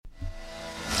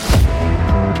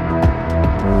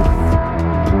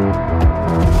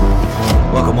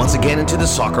once again into the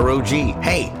Soccer OG.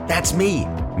 Hey, that's me,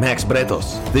 Max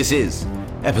Bretos. This is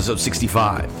episode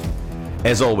 65.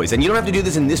 As always, and you don't have to do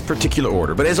this in this particular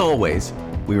order, but as always,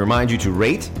 we remind you to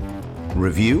rate,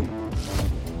 review,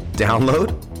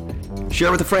 download,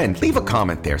 share with a friend, leave a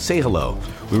comment there, say hello.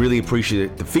 We really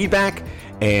appreciate the feedback,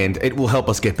 and it will help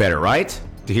us get better, right?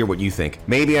 To hear what you think.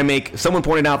 Maybe someone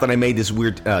pointed out that I made this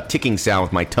weird ticking sound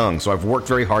with my tongue, so I've worked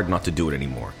very hard not to do it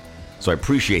anymore. So I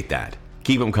appreciate that.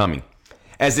 Keep them coming.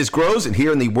 As this grows, and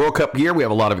here in the World Cup year, we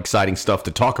have a lot of exciting stuff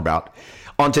to talk about.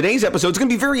 On today's episode, it's going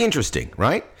to be very interesting,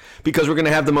 right? Because we're going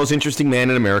to have the most interesting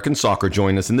man in American soccer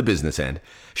join us in the business end,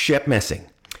 Shep Messing.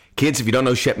 Kids, if you don't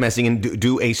know Shep Messing,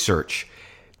 do a search.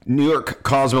 New York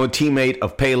Cosmo, teammate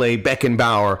of Pele,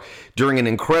 Beckenbauer, during an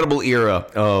incredible era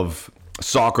of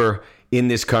soccer in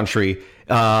this country.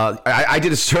 I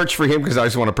did a search for him because I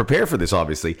just want to prepare for this,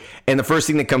 obviously. And the first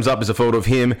thing that comes up is a photo of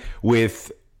him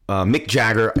with Mick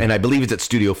Jagger, and I believe it's at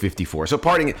Studio 54. So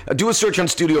do a search on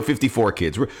Studio 54,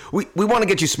 kids. We want to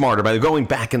get you smarter by going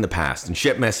back in the past. And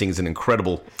Shep Messing is an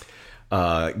incredible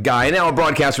guy. And now a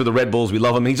broadcaster for the Red Bulls. We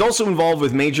love him. He's also involved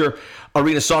with Major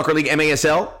Arena Soccer League,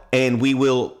 MASL, and we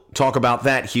will talk about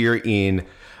that here in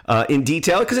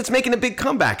detail because it's making a big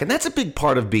comeback. And that's a big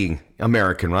part of being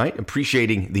American, right?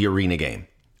 Appreciating the arena game.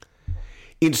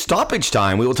 In stoppage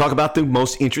time, we will talk about the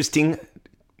most interesting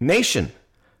nation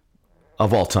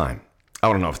of all time.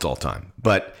 I don't know if it's all time,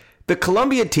 but the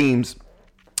Colombia teams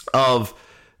of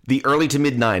the early to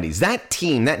mid 90s,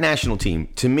 that national team,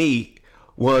 to me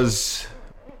was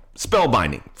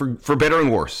spellbinding for better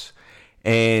and worse.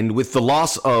 And with the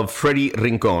loss of Freddy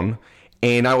Rincon,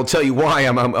 and I will tell you why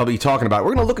I'll be talking about it.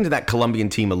 We're going to look into that Colombian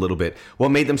team a little bit, what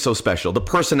made them so special, the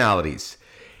personalities,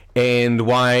 and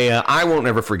why I won't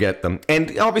ever forget them.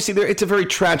 And obviously, it's a very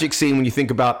tragic scene when you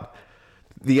think about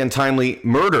the untimely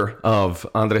murder of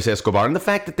Andres Escobar and the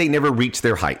fact that they never reached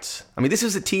their heights. I mean, this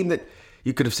is a team that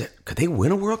you could have said, could they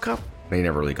win a World Cup? They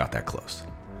never really got that close.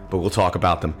 But we'll talk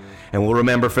about them. And we'll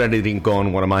remember Freddy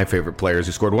Rincon, one of my favorite players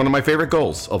who scored one of my favorite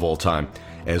goals of all time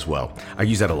as well. I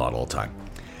use that a lot all the time.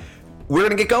 We're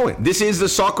going to get going. This is the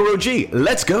Soccer OG.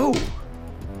 Let's go.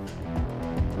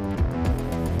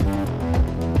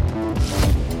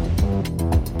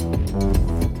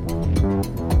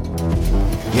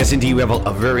 Yes, indeed, we have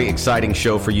a very exciting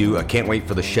show for you. I can't wait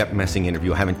for the Shep Messing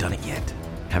interview. I haven't done it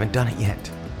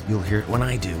yet. You'll hear it when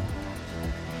I do.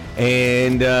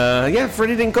 And,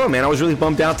 Freddie didn't go, man. I was really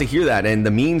bummed out to hear that. And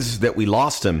the means that we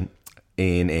lost him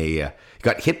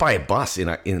got hit by a bus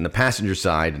in the passenger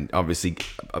side and obviously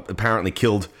apparently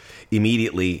killed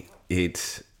immediately.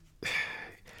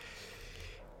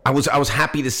 I was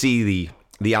happy to see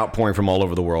the outpouring from all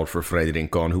over the world for Freddy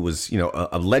Rincon, who was,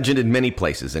 a legend in many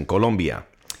places in Colombia.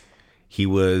 He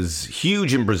was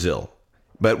huge in Brazil.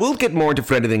 But we'll get more into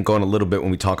Freddy Rincon a little bit when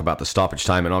we talk about the stoppage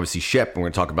time and obviously Shep. And we're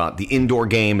going to talk about the indoor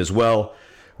game as well,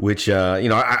 which,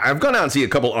 I've gone out and seen a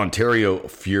couple Ontario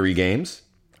Fury games,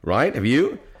 right? Have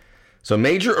you? So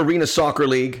Major Arena Soccer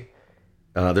League,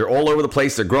 they're all over the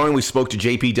place. They're growing. We spoke to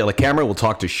JP De La Camera. We'll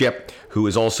talk to Shep, who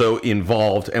is also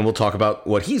involved, and we'll talk about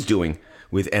what he's doing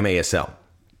with MASL.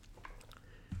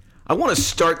 I want to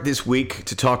start this week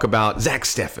to talk about Zach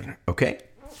Steffen, okay?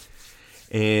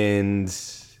 And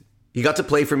he got to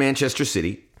play for Manchester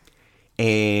City,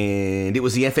 and it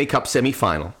was the FA Cup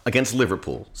semi-final against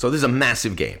Liverpool. So this is a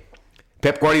massive game.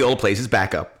 Pep Guardiola plays his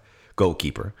backup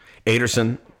goalkeeper.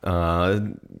 Ederson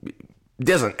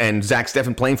doesn't, and Zach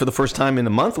Steffen playing for the first time in a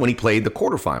month when he played the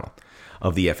quarterfinal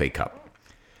of the FA Cup.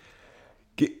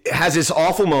 Has this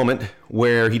awful moment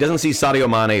where he doesn't see Sadio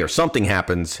Mane or something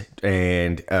happens,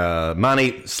 and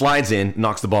Mane slides in,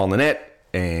 knocks the ball in the net,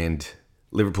 and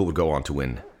Liverpool would go on to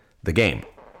win the game.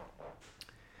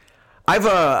 I've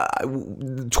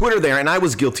Twitter there, and I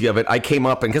was guilty of it. I came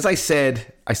up, and because I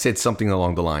said something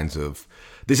along the lines of,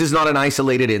 this is not an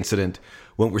isolated incident.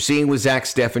 What we're seeing with Zach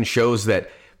Steffen shows that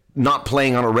not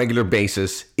playing on a regular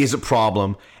basis is a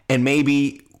problem, and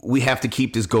maybe we have to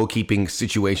keep this goalkeeping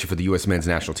situation for the U.S. men's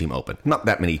national team open. Not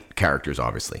that many characters,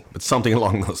 obviously, but something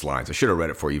along those lines. I should have read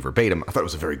it for you verbatim. I thought it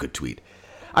was a very good tweet.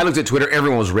 I looked at Twitter.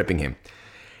 Everyone was ripping him.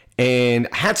 And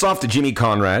hats off to Jimmy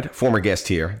Conrad, former guest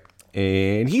here.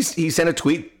 And he sent a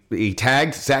tweet. He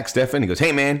tagged Zach Steffen. He goes,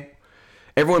 hey, man,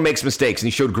 everyone makes mistakes. And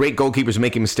he showed great goalkeepers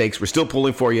making mistakes. We're still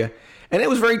pulling for you. And it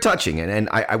was very touching. And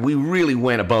we really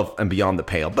went above and beyond the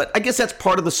pale. But I guess that's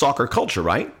part of the soccer culture,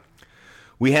 right?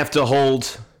 We have to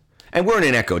hold... And we're in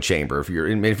an echo chamber. If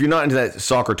you're not into that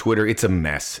soccer Twitter, it's a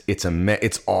mess.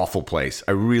 It's awful place.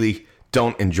 I really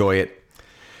don't enjoy it.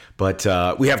 But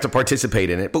we have to participate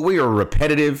in it. But we are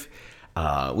repetitive.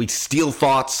 We steal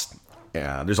thoughts.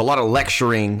 There's a lot of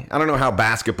lecturing. I don't know how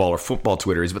basketball or football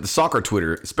Twitter is, but the soccer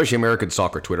Twitter, especially American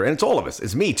soccer Twitter, and it's all of us.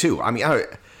 It's me too. I mean,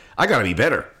 I got to be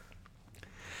better.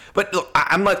 But look,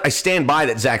 I stand by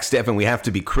that Zach Steffen. We have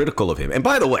to be critical of him. And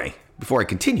by the way, before I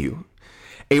continue,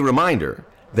 a reminder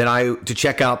that to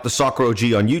check out the Soccer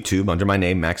OG on YouTube under my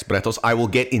name, Max Bretos. I will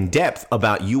get in depth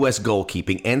about U.S.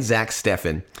 goalkeeping and Zach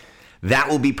Steffen. That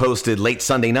will be posted late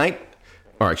Sunday night.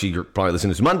 Or actually, you're probably listening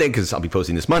to this Monday because I'll be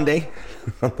posting this Monday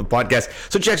on the podcast.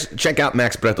 So check out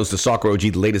Max Bretos, the Soccer OG,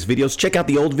 the latest videos. Check out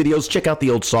the old videos. Check out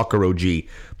the old Soccer OG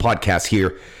podcast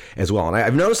here as well. And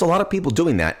I've noticed a lot of people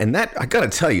doing that. And that, I got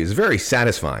to tell you, is very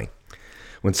satisfying.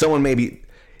 When someone maybe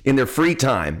in their free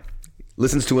time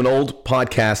listens to an old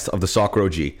podcast of the Soccer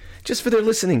OG, just for their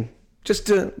listening, just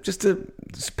to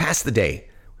pass the day.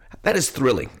 That is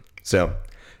thrilling. So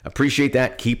appreciate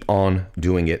that. Keep on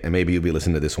doing it. And maybe you'll be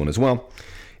listening to this one as well.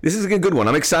 This is a good one.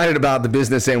 I'm excited about the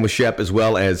business end with Shep as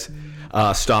well as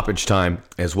stoppage time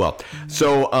as well.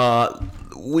 So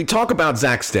we talk about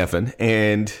Zach Steffen,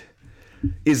 and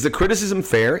is the criticism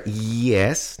fair?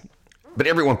 Yes. But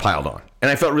everyone piled on, and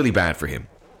I felt really bad for him.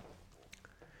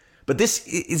 But this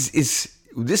is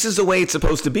the way it's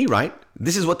supposed to be, right?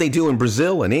 This is what they do in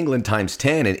Brazil and England times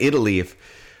 10 and Italy if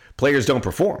players don't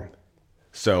perform.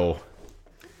 So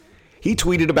he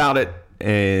tweeted about it,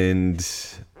 and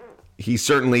he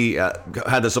certainly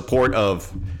had the support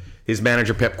of his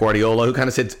manager, Pep Guardiola, who kind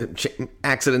of said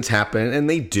accidents happen, and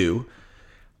they do.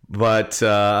 But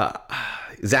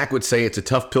Zach would say it's a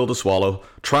tough pill to swallow.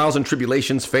 Trials and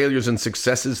tribulations, failures and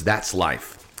successes, that's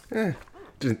life.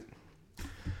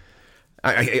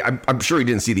 I'm sure he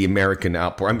didn't see the American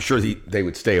outpour. I'm sure they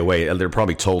would stay away. They're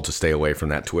probably told to stay away from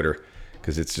that Twitter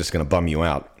because it's just going to bum you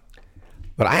out.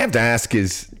 But I have to ask,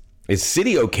 is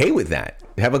City okay with that?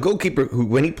 Have a goalkeeper who,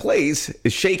 when he plays,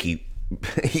 is shaky.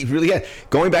 He really had.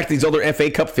 Going back to these older FA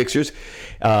Cup fixtures,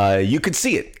 you could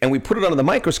see it. And we put it under the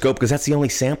microscope because that's the only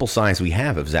sample size we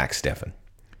have of Zach Steffen.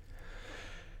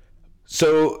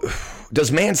 So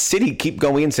does Man City keep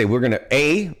going and say we're going to,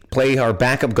 A, play our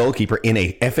backup goalkeeper in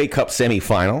a FA Cup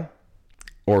semifinal?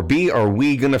 Or B, are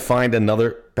we going to find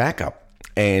another backup?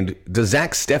 And does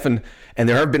Zach Steffen, and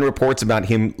there have been reports about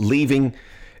him leaving,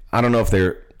 I don't know if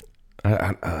they're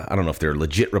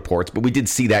legit reports, but we did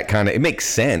see that kind of, it makes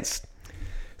sense.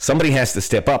 Somebody has to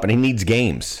step up, and he needs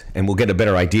games, and we'll get a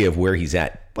better idea of where he's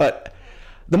at. But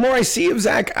the more I see of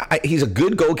Zach, he's a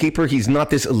good goalkeeper. He's not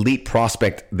this elite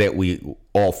prospect that we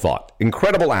all thought.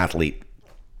 Incredible athlete.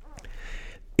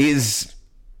 Is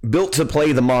built to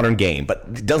play the modern game,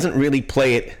 but doesn't really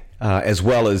play it as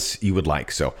well as you would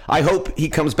like. So I hope he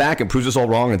comes back and proves us all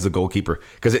wrong as a goalkeeper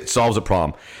because it solves a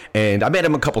problem. And I met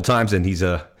him a couple times, and he's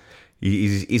a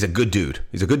good dude.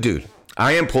 He's a good dude.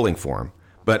 I am pulling for him,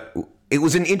 but it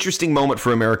was an interesting moment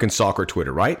for American soccer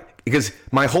Twitter, right? Because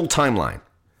my whole timeline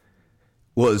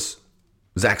was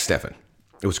Zach Steffen.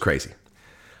 It was crazy.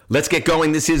 Let's get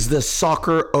going. This is the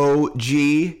Soccer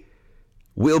OG.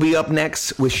 We'll be up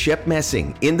next with Shep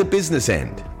Messing in the business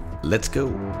end. Let's go.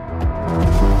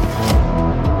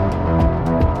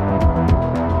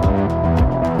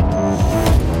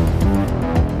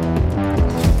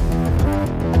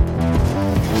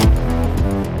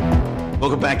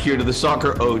 Welcome back here to the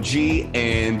Soccer OG,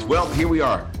 and well, here we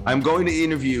are. I'm going to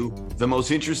interview the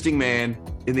most interesting man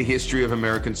in the history of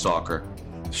American soccer,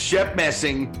 Shep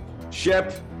Messing.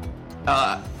 Shep,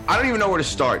 I don't even know where to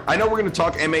start. I know we're going to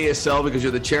talk MASL because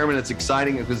you're the chairman. It's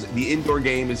exciting because the indoor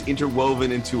game is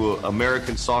interwoven into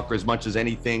American soccer as much as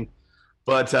anything.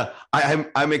 But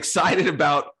I'm excited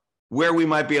about where we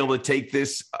might be able to take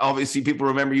this. Obviously, people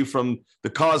remember you from the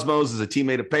Cosmos as a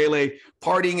teammate of Pele,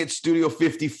 partying at Studio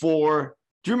 54.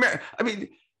 Do you remember? I mean,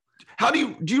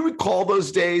 do you recall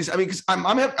those days? I mean, because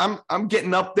I'm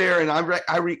getting up there and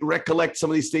I recollect some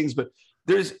of these things, but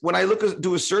when I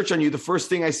do a search on you, the first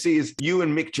thing I see is you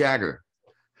and Mick Jagger.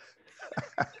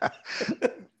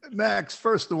 Max,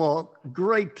 first of all,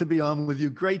 great to be on with you.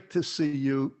 Great to see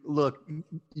you. Look,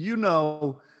 you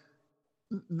know,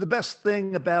 the best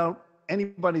thing about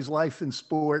anybody's life in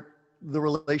sport, the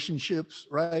relationships,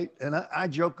 right? And I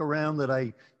joke around that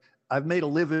I've made a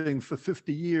living for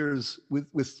 50 years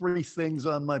with three things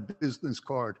on my business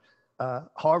card: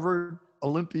 Harvard,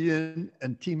 Olympian,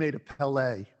 and teammate of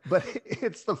Pele. But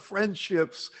it's the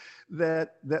friendships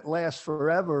that last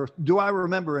forever. Do I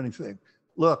remember anything?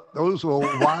 Look, those were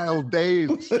wild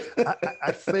days.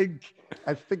 I think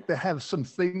they have some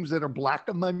things that are black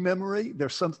in my memory.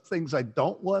 There's some things I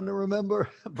don't want to remember.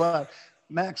 But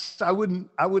Max, I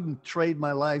wouldn't trade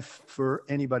my life for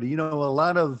anybody. You know, a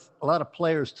lot of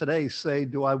players today say,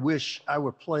 "Do I wish I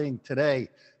were playing today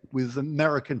with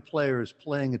American players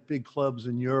playing at big clubs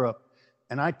in Europe?"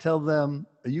 and I tell them,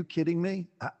 are you kidding me?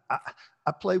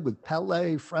 I played with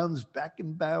Pele, Franz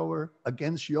Beckenbauer,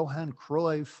 against Johan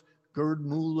Cruyff, Gerd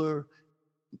Muller,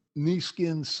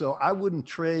 Nieskin. So I wouldn't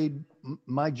trade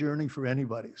my journey for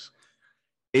anybody's.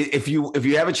 If you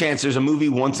have a chance, there's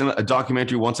a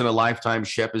documentary once in a lifetime.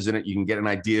 Shep is in it. You can get an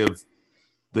idea of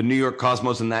the New York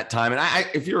Cosmos in that time. And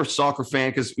if you're a soccer fan,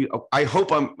 because I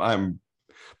hope I'm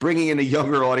bringing in a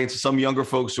younger audience, some younger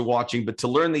folks are watching, but to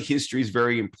learn the history is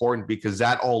very important because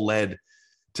that all led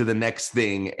to the next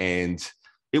thing. And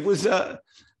it was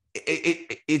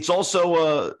it's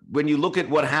also when you look at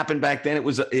what happened back then,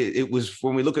 it was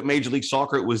when we look at Major League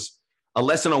Soccer, it was a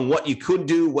lesson on what you could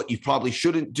do, what you probably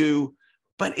shouldn't do.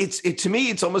 But to me,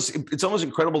 it's almost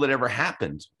incredible that it ever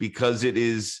happened because it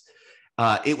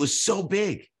was so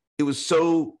big. It was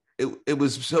so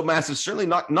massive. Certainly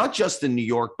not just in New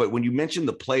York, but when you mention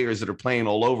the players that are playing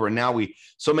all over, and now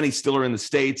so many still are in the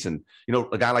States, and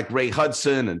a guy like Ray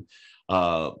Hudson and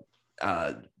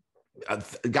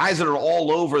guys that are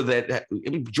all over.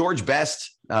 George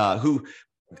Best, who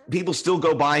people still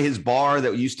go by his bar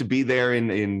that used to be there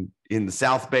in the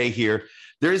South Bay here.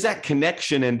 There is that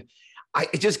connection, and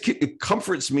it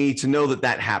comforts me to know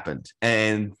that happened.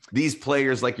 And these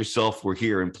players like yourself were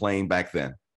here and playing back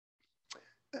then.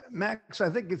 Max, I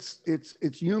think it's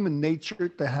human nature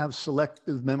to have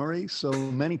selective memory. So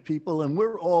many people, and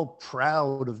we're all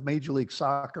proud of Major League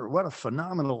Soccer. What a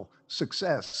phenomenal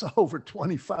success over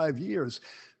 25 years.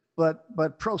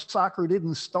 But pro soccer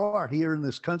didn't start here in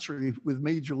this country with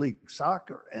Major League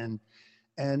Soccer.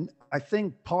 And I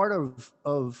think part of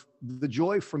the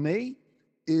joy for me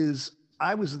is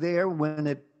I was there when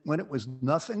it was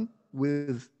nothing,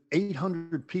 with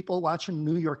 800 people watching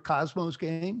New York Cosmos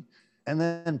game. And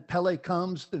then Pele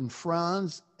comes and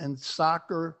Franz, and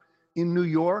soccer in New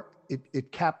York,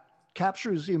 it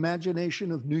captures the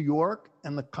imagination of New York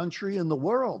and the country and the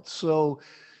world. So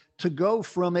to go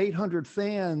from 800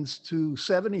 fans to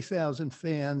 70,000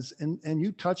 fans, and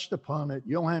you touched upon it,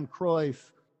 Johan Cruyff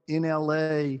in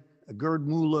LA, Gerd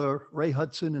Muller, Ray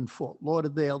Hudson in Fort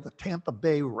Lauderdale, the Tampa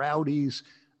Bay Rowdies.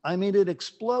 I mean, it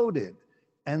exploded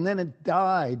and then it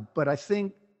died. But I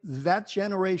think that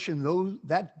generation,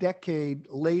 that decade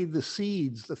laid the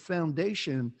seeds, the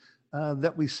foundation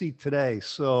that we see today.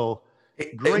 So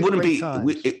great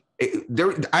times.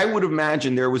 I would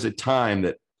imagine there was a time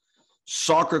that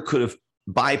soccer could have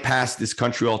bypassed this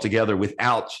country altogether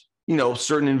without,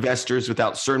 certain investors,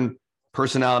 without certain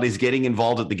personalities getting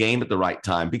involved at the game at the right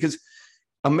time, because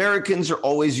Americans are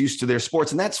always used to their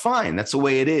sports, and that's fine. That's the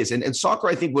way it is. And soccer,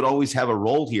 I think, would always have a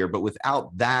role here, but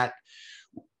without that,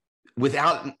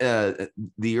 without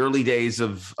the early days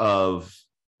of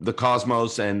the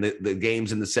Cosmos and the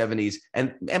games in the 70s,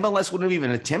 and MLS wouldn't have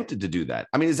even attempted to do that.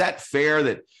 I mean, is that fair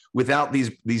that without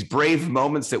these brave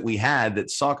moments that we had,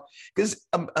 that soccer, because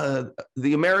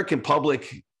the American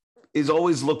public is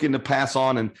always looking to pass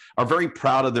on and are very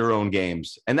proud of their own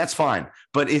games, and that's fine.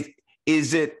 But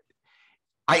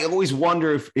I always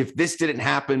wonder if this didn't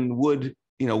happen, would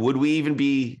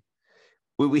we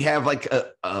have like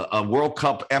a World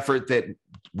Cup effort that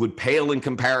would pale in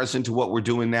comparison to what we're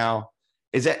doing now?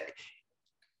 It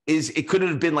could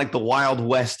have been like the Wild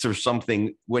West or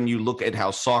something when you look at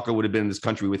how soccer would have been in this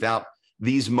country without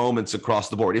these moments across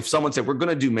the board. If someone said, we're going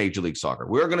to do Major League Soccer,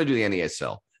 we're going to do the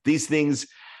NASL, these things,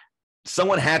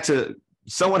 someone had to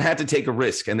take a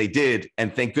risk, and they did.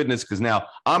 And thank goodness, because now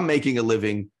I'm making a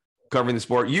living covering the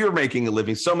sport. You're making a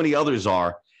living. So many others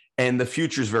are. And the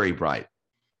future is very bright.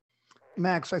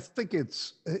 Max, I think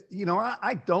it's,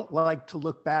 I don't like to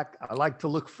look back. I like to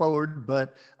look forward,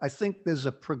 but I think there's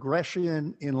a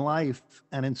progression in life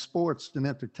and in sports and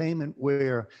entertainment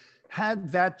where,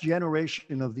 had that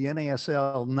generation of the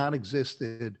NASL not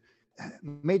existed,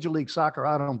 Major League Soccer,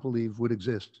 I don't believe, would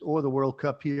exist, or the World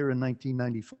Cup here in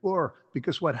 1994,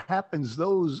 because what happens,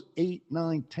 those 8,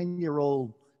 9,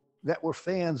 10-year-old that were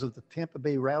fans of the Tampa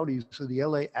Bay Rowdies or the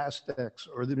LA Aztecs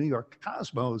or the New York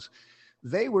Cosmos,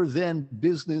 they were then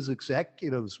business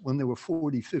executives when they were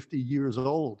 40, 50 years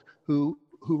old, who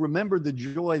remembered the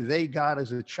joy they got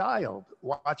as a child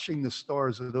watching the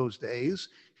stars of those days.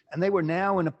 And they were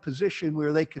now in a position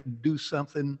where they could do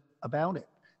something about it.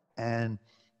 And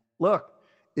look,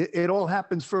 it all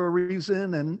happens for a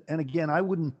reason. And again, I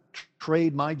wouldn't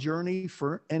trade my journey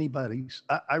for anybody's.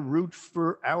 I root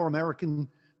for our American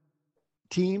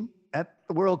team at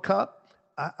the World Cup.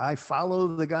 I follow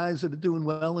the guys that are doing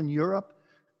well in Europe,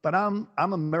 but I'm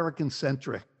American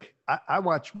centric. I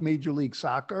watch Major League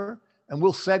Soccer, and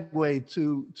we'll segue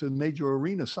to Major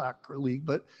Arena Soccer League,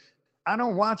 but I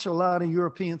don't watch a lot of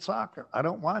European soccer. I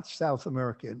don't watch South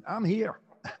American. I'm here.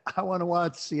 I want to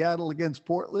watch Seattle against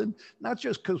Portland, not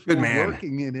just because Good we're man.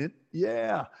 working in it.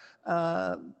 Yeah.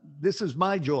 This is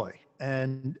my joy.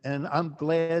 And I'm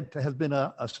glad to have been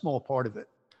a small part of it.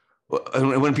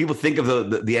 Well, when people think of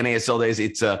the NASL days,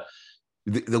 it's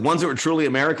the ones that were truly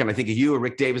American. I think of you or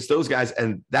Rick Davis, those guys,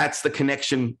 and that's the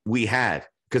connection we had.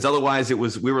 Because otherwise,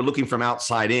 we were looking from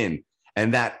outside in,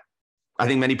 and that I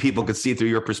think many people could see through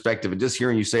your perspective. And just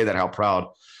hearing you say that, how proud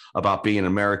about being an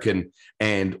American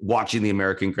and watching the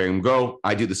American game go.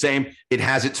 I do the same. It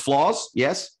has its flaws,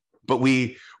 yes, but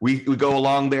we go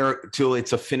along there till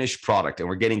it's a finished product, and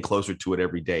we're getting closer to it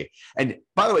every day. And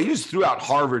by the way, you just threw out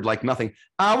Harvard like nothing.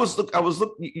 I was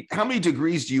looking. How many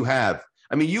degrees do you have?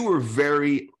 I mean, you were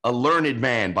a learned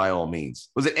man by all means.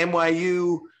 Was it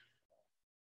NYU?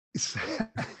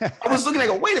 I was looking. I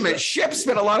go, wait a minute. Shep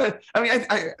spent a lot of. I mean,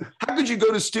 how could you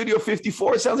go to Studio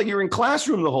 54? It sounds like you're in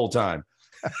classroom the whole time.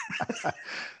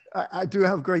 I do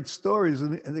have great stories,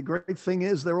 and the great thing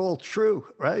is they're all true,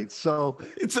 right? So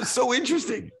it's so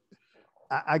interesting.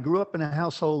 I grew up in a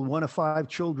household, one of 5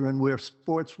 children, where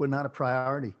sports were not a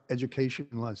priority, education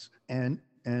was, and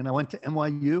I went to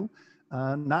NYU,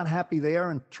 not happy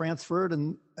there, and transferred,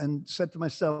 and said to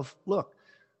myself, look,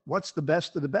 what's the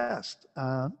best of the best?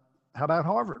 How about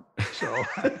Harvard? So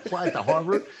I applied to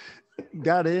Harvard,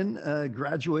 got in,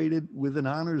 graduated with an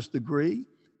honors degree.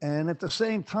 And at the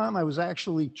same time, I was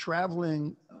actually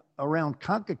traveling around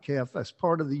CONCACAF as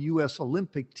part of the U.S.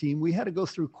 Olympic team. We had to go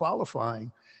through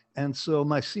qualifying. And so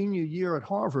my senior year at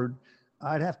Harvard,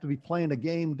 I'd have to be playing a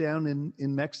game down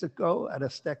in Mexico at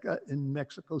Azteca in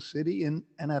Mexico City. And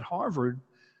at Harvard,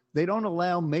 they don't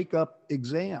allow makeup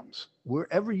exams.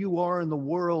 Wherever you are in the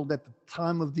world at the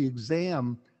time of the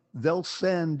exam, they'll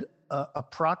send a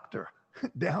proctor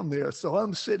down there. So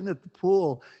I'm sitting at the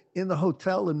pool in the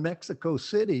hotel in Mexico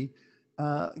City,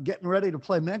 getting ready to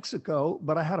play Mexico,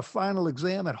 but I had a final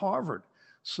exam at Harvard.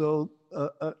 So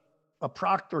a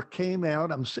proctor came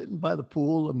out, I'm sitting by the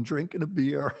pool, I'm drinking a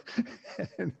beer,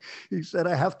 and he said,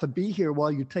 I have to be here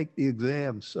while you take the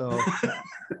exam. So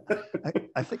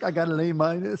I think I got an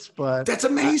A-, but that's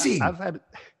amazing. I've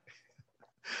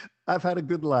had a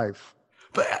good life.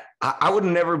 But I would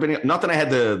have never been, not that I had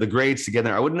the grades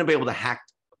together, I wouldn't have been able to hack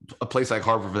a place like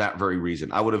Harvard for that very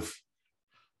reason. I would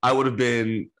have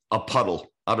been a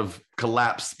puddle. I'd have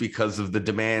collapsed because of the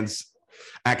demands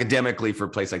academically for a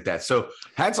place like that. So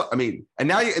that's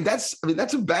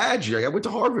a badge. I went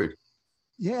to Harvard.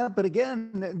 Yeah, but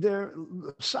again, they're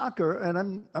soccer, and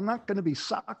I'm not going to be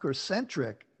soccer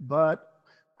centric, but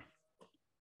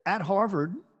at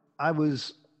Harvard, I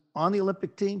was on the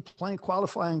Olympic team playing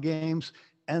qualifying games,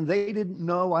 and they didn't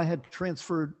know I had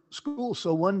transferred schools.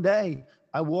 So one day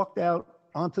I walked out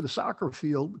onto the soccer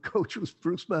field. The coach was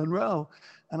Bruce Monroe.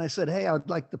 And I said, hey, I'd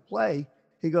like to play.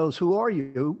 He goes, who are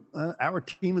you? Our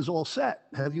team is all set.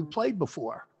 Have you played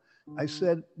before? I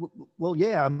said, well,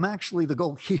 yeah, I'm actually the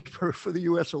goalkeeper for the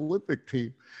U.S. Olympic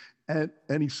team. And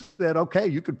he said, okay,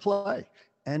 you could play.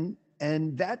 And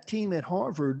that team at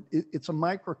Harvard, it's a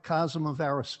microcosm of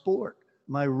our sport.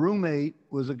 My roommate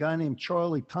was a guy named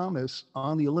Charlie Thomas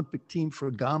on the Olympic team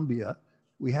for Gambia.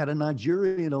 We had a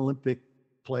Nigerian Olympic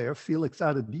player, Felix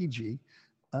Adediji,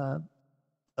 a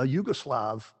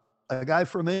Yugoslav, a guy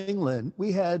from England.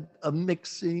 We had a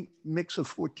mix of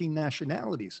 14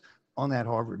 nationalities on that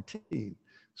Harvard team.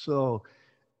 So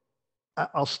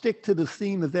I'll stick to the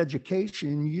theme of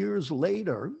education. Years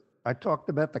later, I talked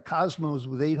about the Cosmos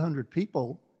with 800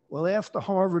 people. Well, after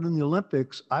Harvard and the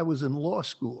Olympics, I was in law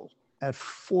school at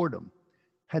Fordham,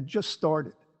 had just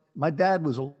started. My dad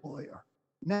was a lawyer.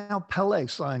 Now Pele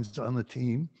signs on the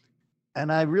team,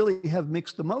 and I really have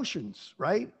mixed emotions,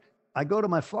 right? I go to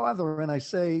my father and I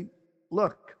say,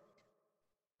 look,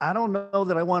 I don't know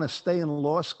that I want to stay in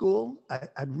law school.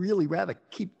 I'd really rather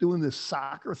keep doing this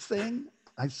soccer thing.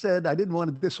 I said, I didn't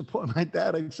want to disappoint my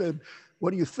dad. I said,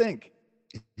 what do you think?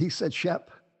 He said,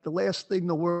 Shep, the last thing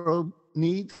the world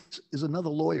needs is another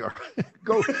lawyer.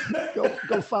 go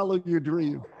follow your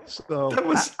dream. So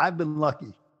I've been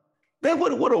lucky. Man,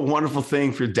 what a wonderful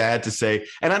thing for your dad to say.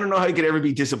 And I don't know how you could ever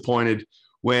be disappointed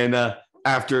when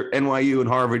after NYU and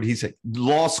Harvard, he's at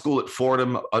law school at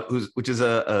Fordham, which is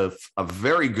a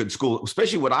very good school,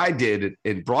 especially what I did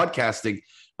in broadcasting.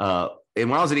 And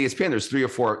when I was at ESPN, there's 3 or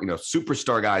 4,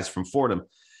 superstar guys from Fordham.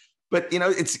 But,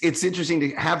 it's interesting to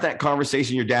have that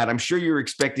conversation with your dad. I'm sure you're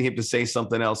expecting him to say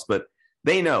something else, but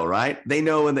they know, right? They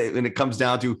know when it comes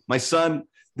down to, my son,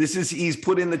 he's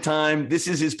put in the time. This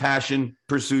is his passion.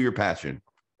 Pursue your passion.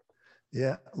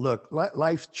 Yeah, look,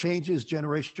 life changes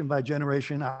generation by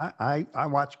generation. I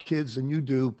watch kids, and you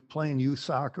do, playing youth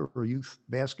soccer or youth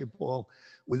basketball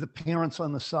with the parents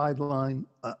on the sideline.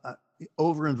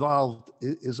 over-involved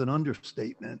is an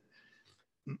understatement.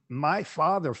 My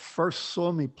father first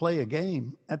saw me play a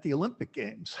game at the Olympic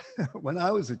Games. When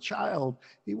I was a child,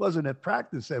 he wasn't at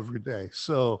practice every day.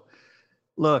 So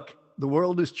look, the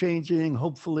world is changing,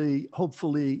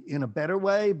 hopefully in a better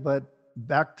way. But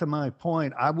back to my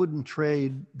point, I wouldn't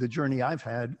trade the journey I've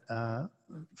had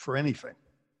for anything.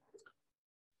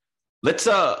 Let's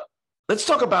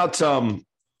talk about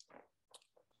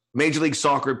Major League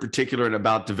Soccer in particular and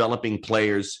about developing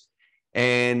players.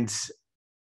 And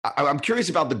I'm curious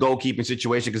about the goalkeeping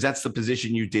situation because that's the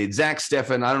position you did. Zach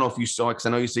Steffen, I don't know if you saw it because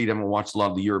I know you said you haven't watched a lot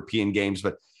of the European games,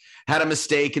 but had a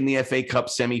mistake in the FA Cup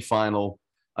semifinal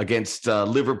against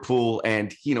Liverpool,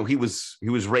 and he was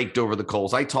raked over the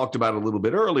coals. I talked about it a little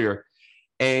bit earlier,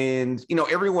 and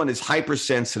everyone is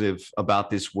hypersensitive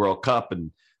about this World Cup,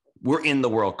 and we're in the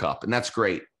World Cup, and that's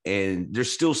great. And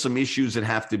there's still some issues that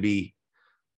have to be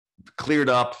cleared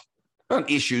up. Not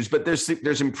issues, but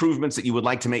there's improvements that you would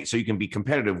like to make so you can be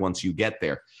competitive once you get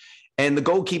there. And the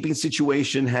goalkeeping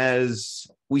situation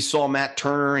we saw Matt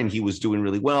Turner, and he was doing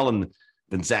really well, and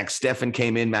then Zach Steffen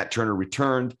came in, Matt Turner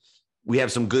returned. We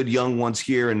have some good young ones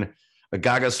here, and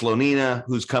Gaga Slonina,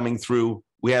 who's coming through.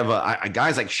 We have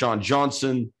guys like Sean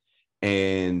Johnson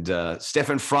and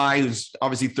Stefan Fry, who's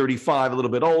obviously 35, a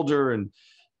little bit older, and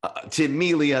Tim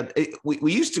Mealy.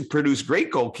 We used to produce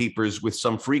great goalkeepers with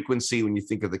some frequency when you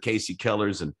think of the Casey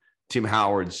Kellers and Tim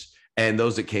Howards and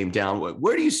those that came down.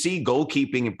 Where do you see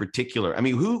goalkeeping in particular? I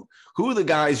mean, who are the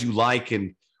guys you like,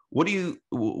 and what do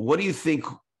you think?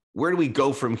 Where do we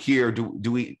go from here?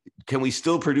 Can we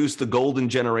still produce the golden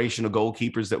generation of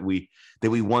goalkeepers that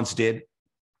we once did?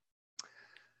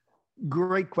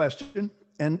 Great question.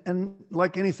 And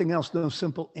like anything else, no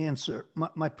simple answer.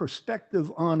 My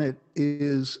perspective on it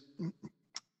is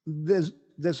there's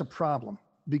a problem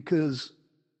because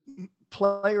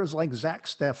players like Zach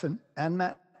Steffen and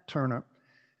Matt Turner,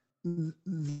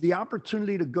 the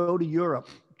opportunity to go to Europe,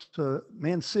 to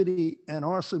Man City and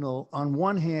Arsenal on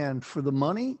one hand for the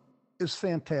money is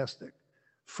fantastic.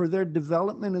 For their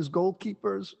development as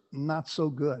goalkeepers, not so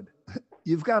good.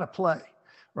 You've got to play.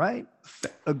 Right?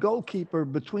 A goalkeeper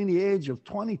between the age of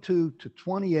 22 to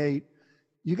 28,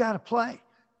 you got to play.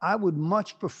 I would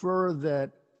much prefer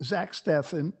that Zach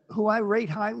Steffen, who I rate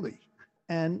highly,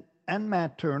 and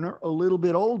Matt Turner, a little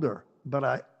bit older, but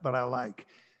I like.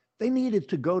 They needed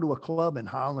to go to a club in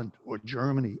Holland or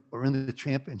Germany or in the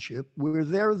championship where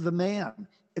they're the man.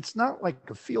 It's not like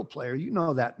a field player. You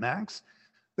know that, Max.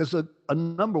 There's a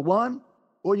number one,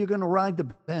 or you're going to ride the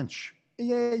bench.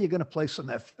 Yeah, you're going to play some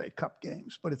FA Cup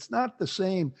games, but it's not the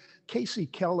same. Casey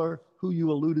Keller, who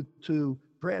you alluded to,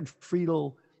 Brad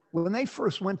Friedel, when they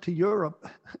first went to Europe,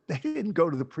 they didn't go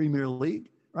to the Premier League,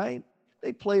 right?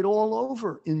 They played all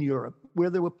over in Europe where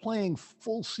they were playing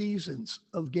full seasons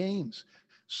of games.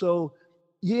 So,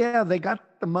 yeah, they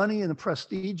got the money and the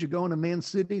prestige of going to Man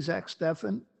City, Zach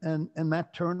Steffen and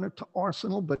Matt Turner to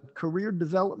Arsenal, but career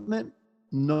development,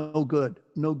 no good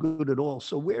at all.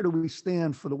 So where do we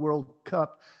stand for the World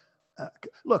Cup?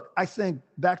 Look, I think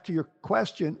back to your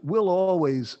question, we'll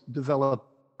always develop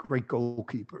great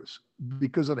goalkeepers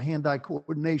because of the hand-eye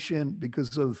coordination,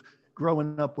 because of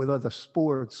growing up with other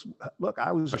sports. Look,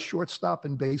 I was a shortstop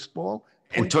in baseball.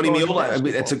 And Tony Meola, I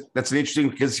mean, that's an interesting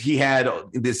because he had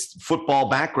this football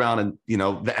background, and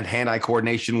that hand-eye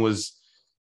coordination was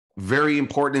very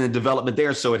important in the development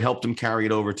there. So it helped him carry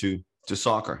it over to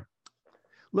soccer.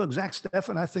 Look, Zach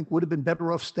Steffen, I think, would have been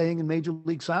better off staying in Major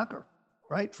League Soccer,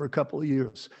 right, for a couple of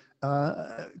years.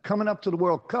 Coming up to the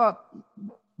World Cup,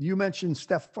 you mentioned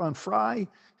Stefan Fry.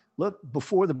 Look,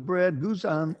 before the Brad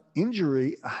Guzan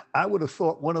injury, I would have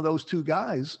thought one of those two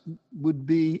guys would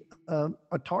be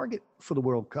a target for the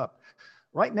World Cup.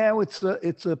 Right now, it's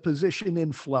a position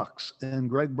in flux, and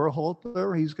Greg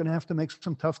Berhalter, he's going to have to make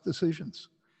some tough decisions.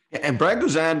 And Brad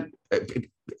Guzan,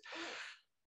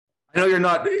 I know you're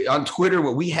not on Twitter,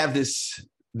 but we have this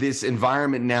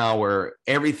environment now where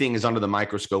everything is under the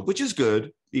microscope, which is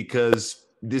good because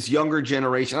this younger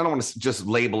generation, I don't want to just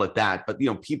label it that, but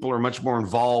people are much more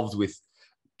involved with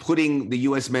putting the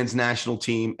U.S. men's national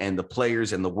team and the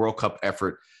players and the World Cup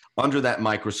effort under that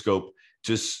microscope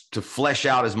just to flesh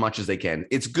out as much as they can.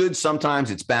 It's good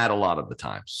sometimes, it's bad a lot of the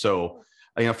time. So,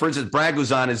 for instance, Brad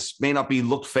Guzan may not be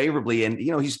looked favorably, and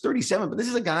he's 37, but this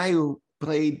is a guy who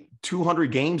played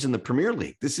 200 games in the Premier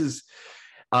League. This is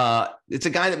it's a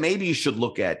guy that maybe you should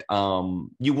look at.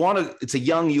 It's a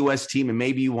young U.S. team, and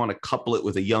maybe you want to couple it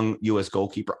with a young U.S.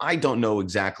 goalkeeper. I don't know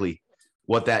exactly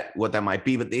what that might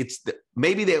be, but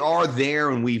maybe they are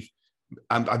there, and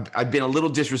I've been a little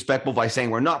disrespectful by saying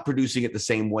we're not producing it the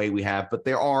same way we have, but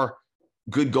there are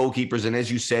good goalkeepers. And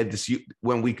as you said,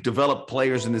 when we develop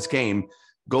players in this game,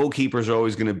 goalkeepers are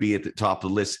always going to be at the top of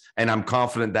the list. And I'm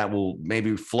confident that will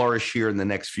maybe flourish here in the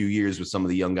next few years with some of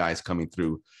the young guys coming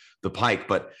through the pike.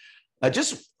 But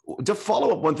just to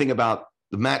follow up one thing about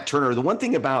the Matt Turner, the one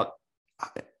thing about,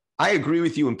 I agree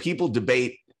with you when people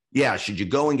debate, should you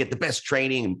go and get the best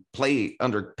training and play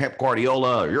under Pep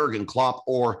Guardiola or Jurgen Klopp,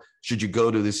 or should you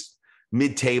go to this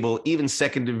mid-table, even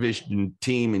second division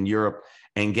team in Europe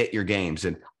and get your games?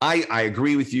 And I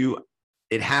agree with you.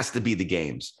 It has to be the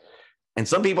games. And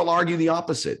some people argue the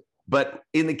opposite. But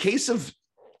in the case of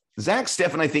Zach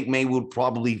Steffen, I think May will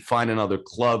probably find another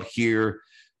club here.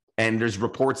 And there's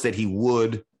reports that he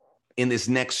would in this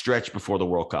next stretch before the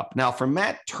World Cup. Now, for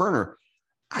Matt Turner,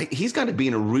 he's got to be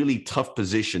in a really tough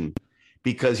position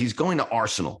because he's going to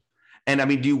Arsenal. And I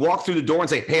mean, do you walk through the door and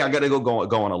say, hey, I got to go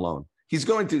on alone? He's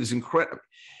going through this incredible.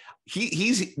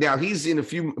 He's in a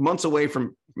few months away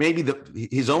from maybe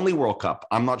his only World Cup.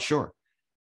 I'm not sure,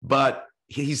 but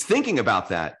he's thinking about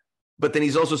that. But then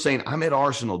he's also saying, I'm at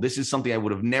Arsenal. This is something I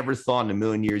would have never thought in a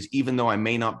million years, even though I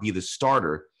may not be the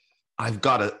starter. I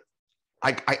got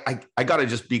to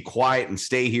just be quiet and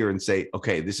stay here and say,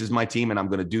 okay, this is my team and I'm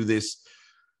going to do this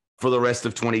for the rest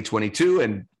of 2022.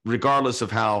 And regardless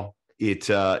of how it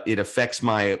affects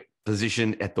my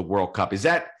position at the World Cup. Is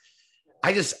that,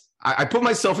 I put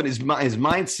myself in his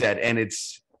mindset, and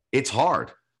it's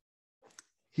hard.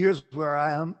 Here's where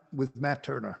I am with Matt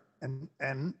Turner.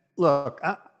 And look,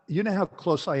 you know how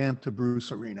close I am to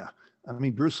Bruce Arena. I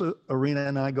mean, Bruce Arena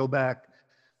and I go back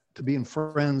to being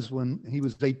friends when he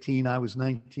was 18, I was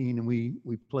 19, and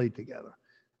we played together.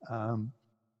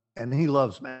 And he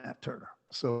loves Matt Turner.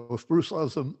 So if Bruce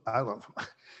loves him, I love him.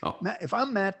 Oh. If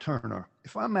I'm Matt Turner,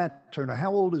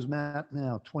 how old is Matt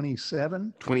now?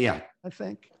 27? 20, yeah. I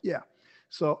think. Yeah.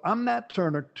 So I'm Matt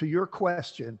Turner. To your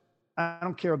question, I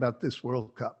don't care about this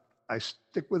World Cup. I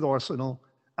stick with Arsenal.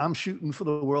 I'm shooting for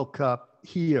the World Cup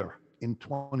here in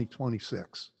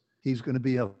 2026. He's going to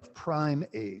be of prime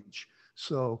age.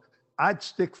 So I'd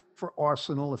stick for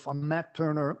Arsenal. If I'm Matt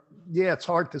Turner, it's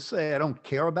hard to say I don't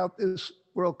care about this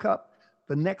World Cup.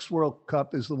 The next World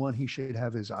Cup is the one he should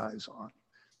have his eyes on.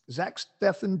 Zach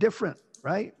Steffen, different,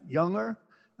 right? Younger.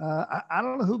 I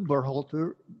don't know who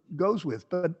Berhalter goes with,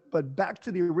 but back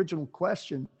to the original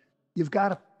question, you've got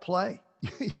to play.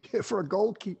 For a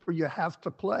goalkeeper, you have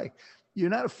to play. You're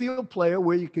not a field player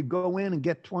where you could go in and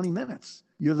get 20 minutes.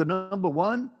 You're the number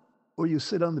one, or you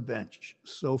sit on the bench.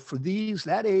 So for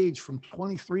that age from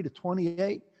 23 to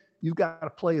 28, you've got to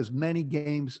play as many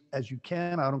games as you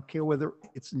can. I don't care whether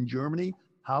it's in Germany,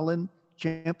 Holland,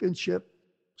 Championship,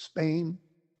 Spain.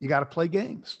 You got to play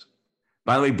games.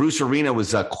 By the way, Bruce Arena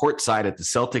was courtside at the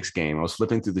Celtics game. I was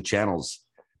flipping through the channels,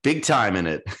 big time in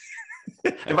it.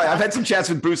 I've had some chats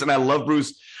with Bruce, and I love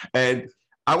Bruce. And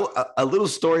a little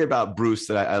story about Bruce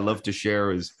that I love to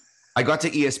share is I got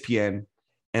to ESPN,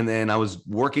 and then I was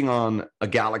working on a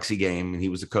Galaxy game, and he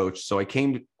was a coach. So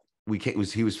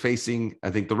he was facing, I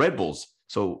think, the Red Bulls.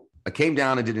 So I came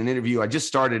down and did an interview. I just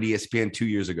started ESPN 2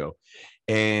 years ago.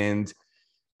 And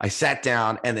I sat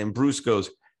down, and then Bruce goes,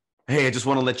 hey, I just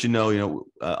want to let you know,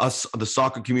 us, the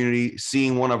soccer community,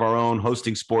 seeing one of our own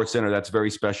hosting Sports Center, that's very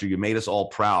special. You made us all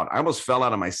proud. I almost fell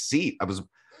out of my seat.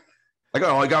 I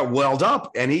got welled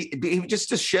up. And he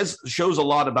just shows a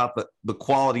lot about the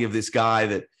quality of this guy,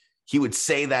 that he would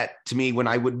say that to me when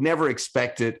I would never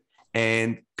expect it,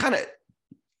 and kind of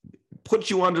put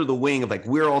you under the wing of like,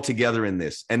 we're all together in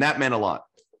this. And that meant a lot.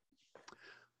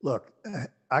 Look,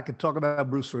 I could talk about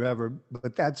Bruce forever,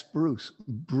 but that's Bruce.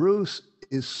 Bruce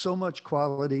is so much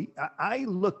quality. I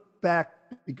look back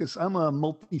because I'm a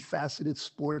multifaceted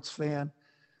sports fan.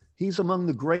 He's among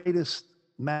the greatest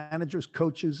managers,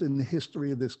 coaches in the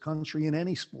history of this country in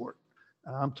any sport.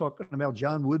 I'm talking about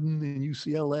John Wooden in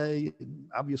UCLA, and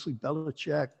obviously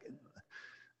Belichick, and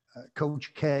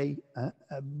Coach K.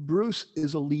 Bruce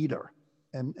is a leader,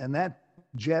 and that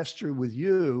gesture with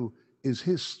you is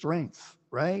his strength,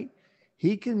 right?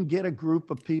 He can get a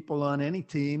group of people on any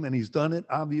team, and he's done it,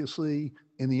 obviously,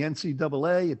 in the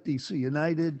NCAA, at DC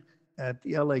United, at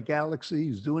the LA Galaxy.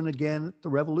 He's doing it again at the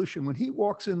Revolution. When he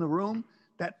walks in the room,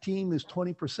 that team is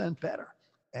 20% better.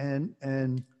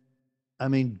 And I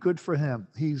mean, good for him.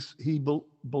 He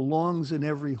belongs in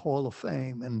every Hall of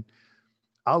Fame. And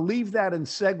I'll leave that and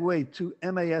segue to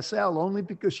MASL only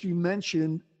because you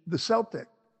mentioned the Celtic.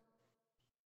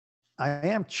 I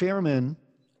am chairman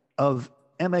of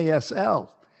MASL,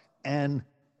 and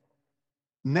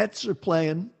Nets are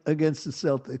playing against the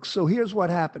Celtics. So here's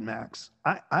what happened, Max.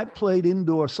 I played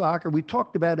indoor soccer. We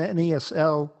talked about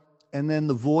NASL and then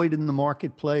the void in the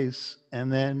marketplace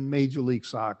and then Major League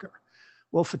Soccer.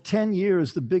 Well, for 10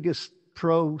 years, the biggest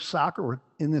pro soccer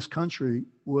in this country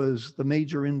was the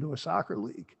Major Indoor Soccer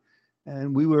League.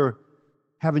 And we were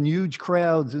having huge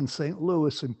crowds in St.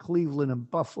 Louis and Cleveland and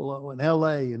Buffalo and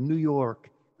LA and New York.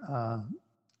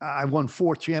 I won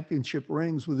 4 championship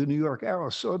rings with the New York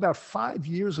Arrows. So about 5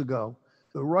 years ago,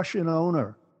 the Russian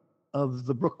owner of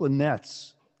the Brooklyn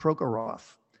Nets, Prokhorov,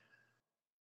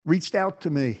 reached out to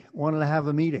me, wanted to have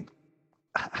a meeting.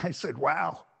 I said,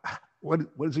 wow,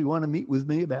 what does he want to meet with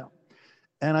me about?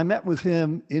 And I met with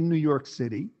him in New York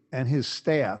City and his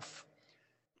staff.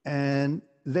 And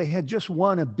they had just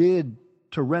won a bid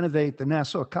to renovate the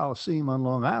Nassau Coliseum on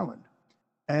Long Island.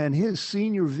 And his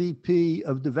senior VP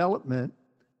of development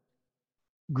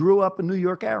grew up a New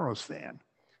York Arrows fan.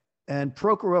 And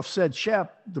Prokhorov said,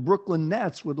 Shep, the Brooklyn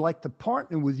Nets would like to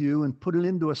partner with you and put an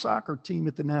indoor soccer team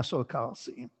at the Nassau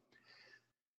Coliseum.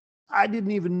 I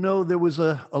didn't even know there was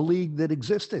a league that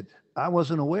existed. I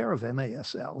wasn't aware of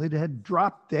MASL. It had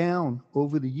dropped down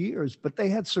over the years, but they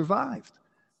had survived.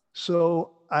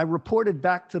 So I reported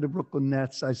back to the Brooklyn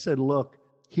Nets. I said, look,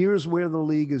 here's where the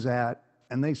league is at.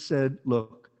 And they said,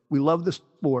 look, we love the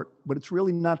sport, but it's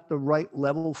really not the right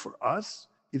level for us.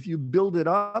 If you build it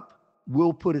up,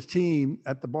 we'll put a team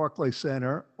at the Barclays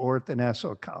Center or at the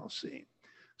Nassau Coliseum.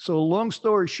 So long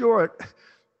story short,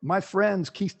 my friends,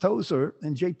 Keith Tozer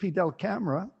and JP Del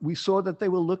Camera, we saw that they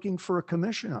were looking for a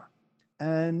commissioner.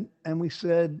 And we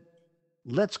said,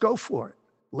 let's go for it.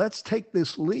 Let's take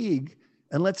this league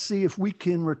and let's see if we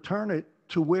can return it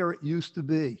to where it used to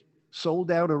be.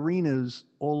 Sold out arenas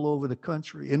all over the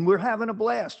country. And we're having a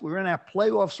blast. We're in our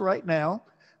playoffs right now,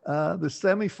 the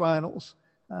semifinals.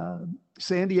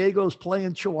 San Diego's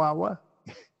playing Chihuahua.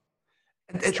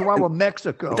 Chihuahua,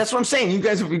 Mexico. That's what I'm saying. You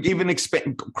guys have even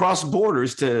crossed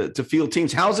borders to field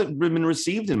teams. How's it been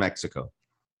received in Mexico?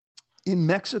 In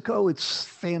Mexico, it's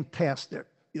fantastic.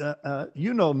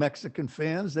 You know Mexican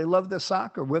fans, they love the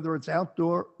soccer, whether it's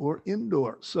outdoor or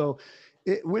indoor. So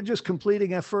we're just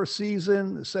completing our first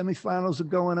season. The semifinals are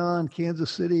going on.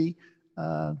 Kansas City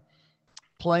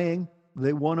playing.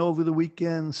 They won over the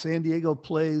weekend. San Diego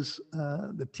plays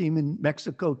the team in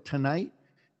Mexico tonight.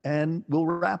 And we'll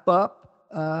wrap up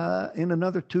in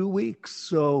another 2 weeks.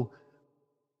 So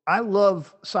I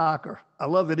love soccer. I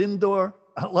love it indoor.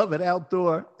 I love it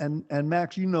outdoor. And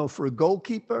Max, you know, for a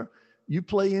goalkeeper, you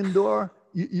play indoor,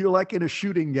 you're like in a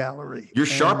shooting gallery. You're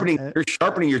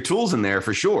sharpening your tools in there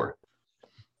for sure.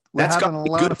 That's having a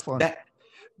lot of fun.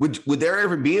 Would there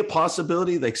ever be a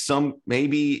possibility, like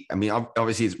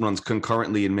obviously it runs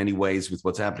concurrently in many ways with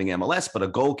what's happening in MLS, but a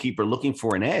goalkeeper looking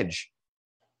for an edge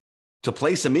to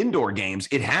play some indoor games,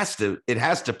 it has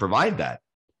to provide that.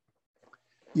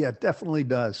 Yeah, it definitely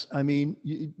does. I mean,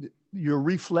 your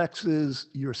reflexes,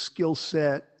 your skill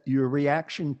set, your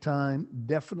reaction time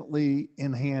definitely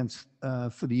enhanced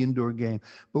for the indoor game.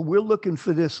 But we're looking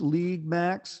for this league,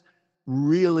 Max,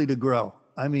 really to grow.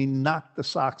 I mean, knock the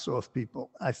socks off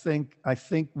people. I think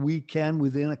we can,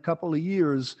 within a couple of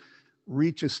years,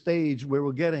 reach a stage where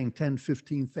we're getting 10,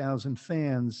 15,000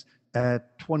 fans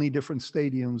at 20 different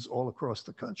stadiums all across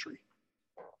the country.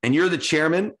 And you're the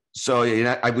chairman. So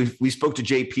we spoke to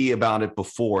JP about it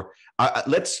before.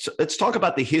 Let's talk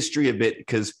about the history a bit,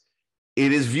 because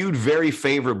it is viewed very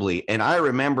favorably. And I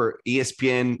remember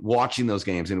ESPN watching those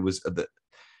games, and it was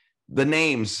the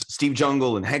names, Steve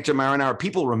Jungle and Hector Marinaro.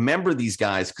 People remember these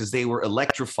guys because they were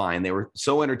electrifying. They were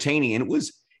so entertaining. And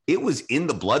it was in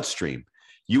the bloodstream.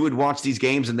 You would watch these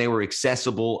games and they were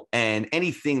accessible, and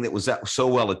anything that was so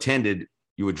well attended,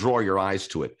 you would draw your eyes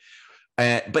to it.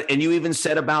 And you even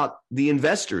said about the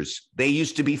investors, they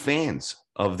used to be fans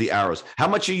of the Arrows. How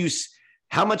much do you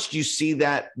see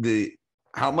that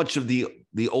how much of the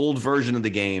old version of the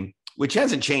game, which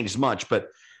hasn't changed much, but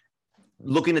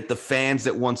looking at the fans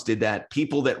that once did that,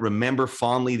 people that remember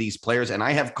fondly these players, and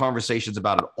I have conversations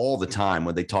about it all the time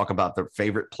when they talk about their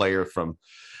favorite player from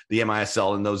the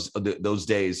MASL in those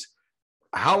days.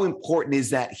 How important is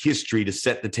that history to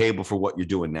set the table for what you're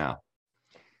doing now?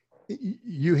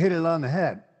 You hit it on the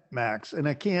head, Max. And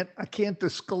I can't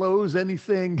disclose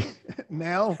anything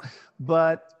now,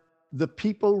 but the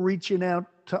people reaching out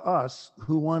to us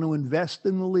who want to invest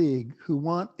in the league, who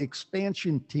want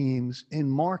expansion teams in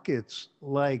markets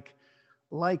like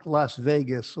Las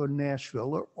Vegas or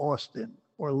Nashville or Austin,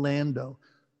 Orlando,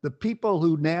 the people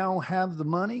who now have the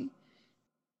money,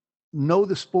 know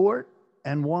the sport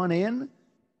and want in,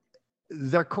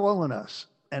 they're calling us.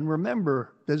 And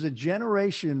remember, there's a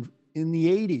generation in the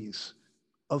 80s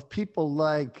of people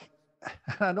like,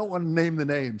 I don't want to name the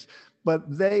names,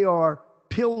 but they are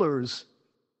pillars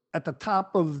at the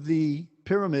top of the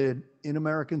pyramid in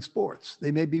American sports.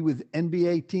 They may be with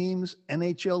NBA teams,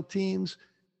 NHL teams,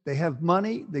 They have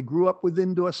money. They grew up with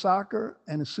indoor soccer.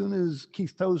 And as soon as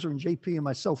Keith Tozer and JP and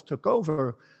myself took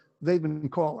over, they've been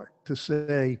calling to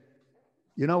say,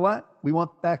 you know what? We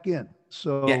want back in.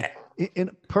 So Yeah. in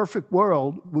a perfect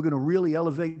world, we're going to really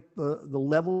elevate the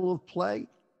level of play,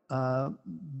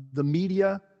 the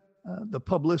media, the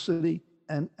publicity,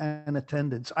 and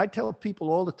attendance. I tell people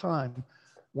all the time,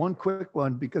 one quick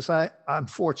one, because I'm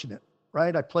fortunate,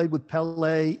 right? I played with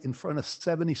Pele in front of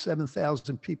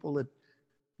 77,000 people at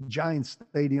Giant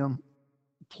Stadium,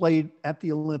 played at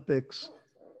the Olympics.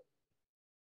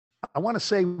 I want to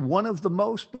say one of the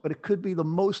most, but it could be the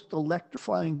most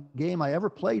electrifying game I ever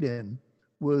played in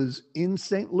was in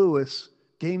St. Louis,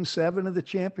 Game 7 of the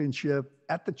championship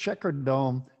at the Checker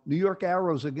Dome, New York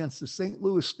Arrows against the St.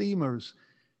 Louis Steamers,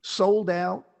 sold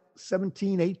out,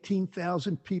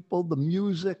 18,000 people, the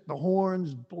music, the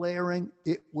horns blaring.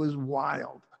 It was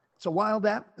wild. It's a wild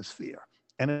atmosphere,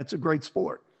 and it's a great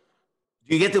sport.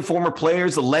 Do you get the former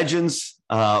players, the legends,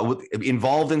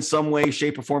 involved in some way,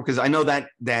 shape, or form? Because I know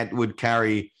that would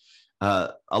carry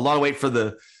a lot of weight for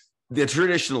the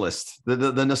traditionalists,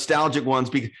 the nostalgic ones,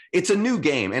 because it's a new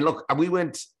game. And look,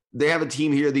 they have a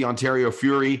team here, the Ontario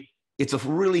Fury. It's a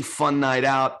really fun night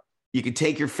out. You can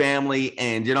take your family,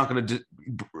 and you're not going to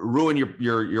ruin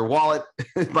your wallet,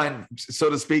 so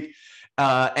to speak.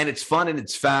 And it's fun, and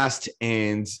it's fast,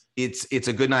 and it's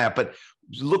a good night out. But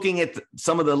looking at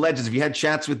some of the legends, have you had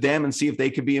chats with them and see if they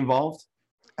could be involved?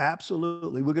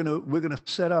 Absolutely. We're gonna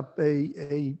set up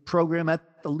a program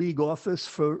at the league office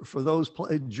for those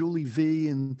Julie V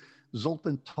and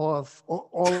Zoltan Toth,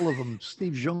 all of them,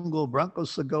 Steve Jungle, Branko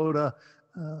Sagoda,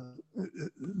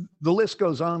 the list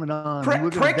goes on and on.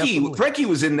 Preki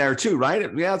was in there too, right?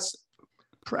 Yes.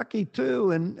 Preki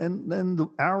too, and then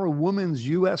our women's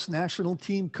U.S. national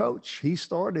team coach, he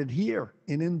started here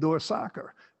in indoor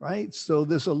soccer. Right. So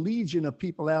there's a legion of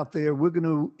people out there. We're going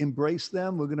to embrace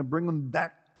them. We're going to bring them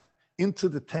back into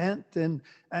the tent. And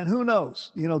who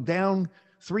knows, down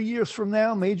 3 years from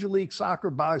now, Major League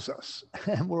Soccer buys us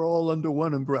and we're all under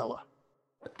one umbrella.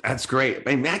 That's great.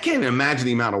 I can't even imagine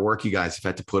the amount of work you guys have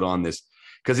had to put on this,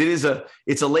 because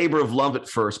it's a labor of love at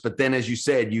first. But then, as you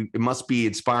said, it must be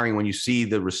inspiring when you see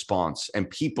the response and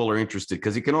people are interested,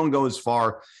 because it can only go as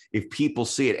far if people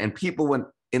see it. And people, when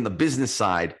in the business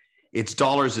side, it's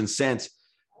dollars and cents.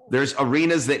 There's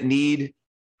arenas that need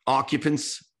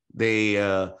occupants.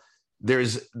 There's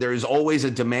always a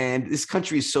demand. This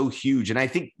country is so huge. And I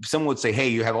think someone would say, hey,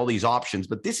 you have all these options,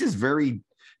 but this is very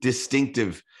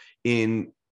distinctive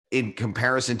in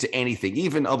comparison to anything,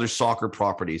 even other soccer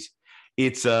properties.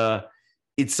 It's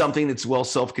something that's well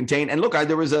self-contained. And look,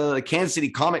 there was a Kansas City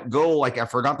Comet goal. I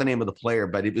forgot the name of the player,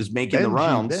 but it was making the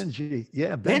rounds.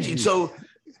 Benji. So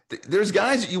there's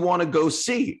guys that you want to go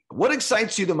see. What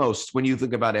excites you the most when you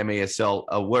think about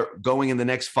MASL? Where going in the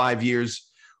next 5 years,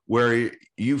 where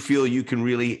you feel you can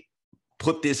really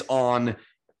put this on,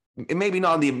 maybe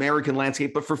not on the American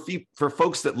landscape, but for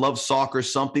folks that love soccer,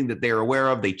 something that they're aware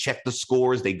of. They check the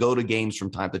scores. They go to games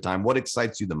from time to time. What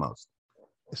excites you the most?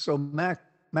 So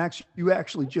Max, you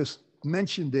actually just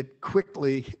mentioned it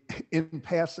quickly in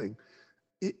passing.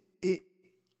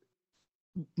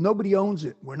 Nobody owns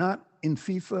it. We're not in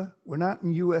FIFA. We're not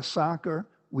in U.S. soccer.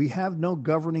 We have no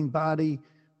governing body.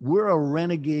 We're a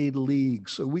renegade league,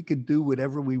 so we could do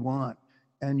whatever we want.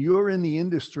 And you're in the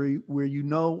industry where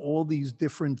all these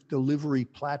different delivery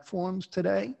platforms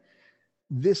today.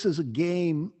 This is a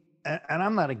game, and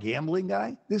I'm not a gambling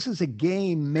guy. This is a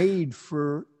game made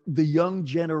for the young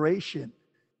generation.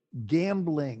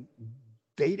 Gambling,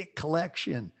 data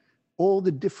collection, all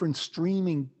the different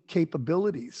streaming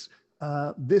capabilities.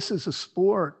 This is a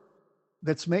sport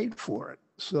that's made for it.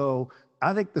 So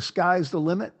I think the sky's the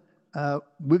limit.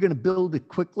 We're going to build it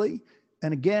quickly.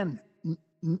 And again,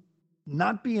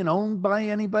 not being owned by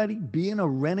anybody, being a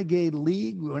renegade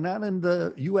league. We're not in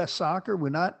the U.S. soccer. We're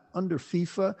not under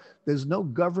FIFA. There's no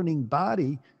governing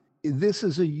body. This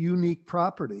is a unique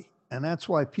property. And that's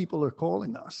why people are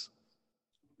calling us.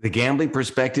 The gambling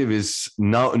perspective is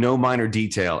no minor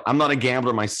detail. I'm not a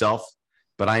gambler myself,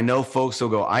 but I know folks will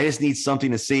go, I just need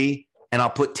something to see, and I'll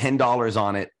put $10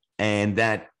 on it, and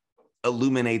that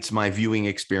illuminates my viewing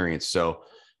experience. So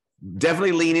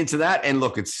definitely lean into that. And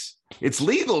look, it's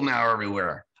legal now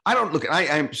everywhere. I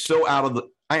am so out of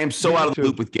the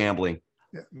loop with gambling.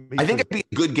 Yeah, I think I'd be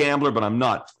a good gambler, but I'm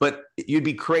not. But you'd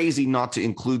be crazy not to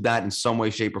include that in some way,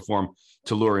 shape, or form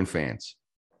to lure in fans.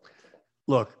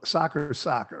 Look, soccer is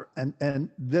soccer. And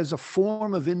there's a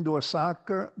form of indoor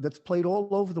soccer that's played all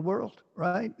over the world,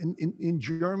 right? In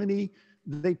Germany,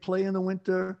 they play in the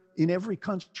winter. In every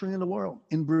country in the world.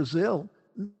 In Brazil,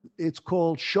 it's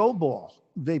called showball.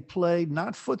 They play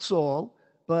not futsal,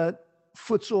 but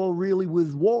futsal really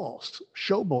with walls,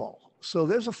 show ball. So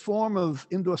there's a form of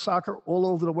indoor soccer all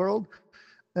over the world.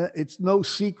 It's no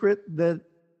secret that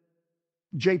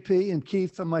JP and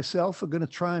Keith and myself are going to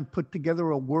try and put together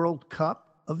a World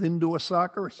Cup of indoor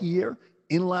soccer here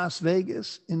in Las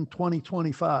Vegas in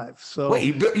 2025. So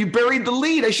wait, you buried the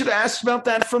lead. I should have asked about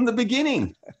that from the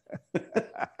beginning.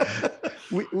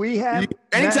 we have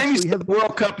anytime you say the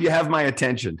World Cup, you have my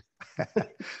attention.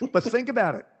 But think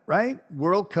about it, right?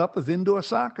 World Cup of indoor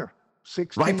soccer,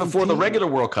 16 right before the regular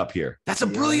World Cup here. That's a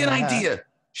brilliant idea,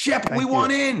 Shep. We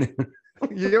want in.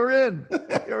 You're in.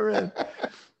 You're in.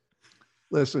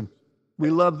 Listen, we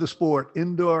love the sport,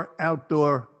 indoor,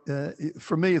 outdoor.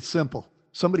 For me, it's simple.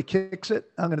 Somebody kicks it,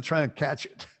 I'm going to try and catch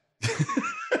it.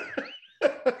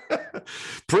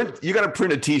 You got to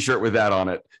print a T-shirt with that on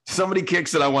it. Somebody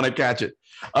kicks it, I want to catch it.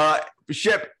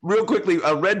 Shep, real quickly,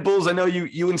 Red Bulls. I know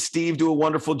you and Steve do a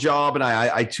wonderful job, and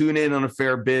I tune in on a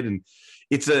fair bit. And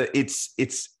it's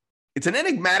an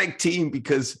enigmatic team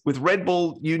because with Red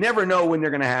Bull, you never know when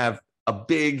they're going to have a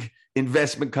big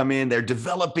investment come in. They're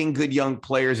developing good young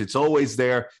players. It's always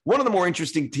there. One of the more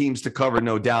interesting teams to cover,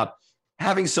 no doubt.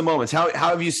 Having some moments. How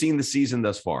have you seen the season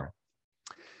thus far?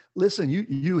 Listen,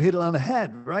 you hit it on the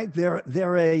head, right? They're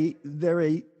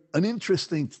an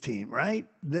interesting team, right?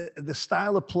 The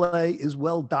style of play is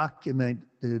well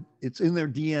documented. It's in their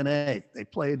DNA. They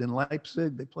played in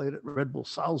Leipzig. They played at Red Bull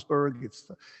Salzburg.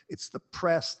 It's the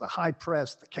press, the high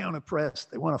press, the counter press.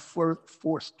 They want to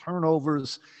force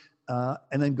turnovers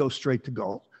and then go straight to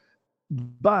goal.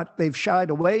 But they've shied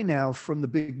away now from the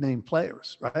big name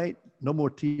players, right? No more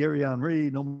Thierry Henry,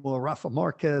 no more Rafa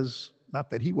Marquez. Not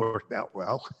that he worked out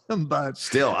well, but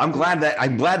still, I'm glad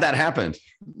that happened.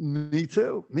 Me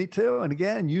too. And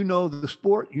again, you know the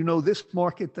sport, you know this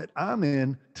market that I'm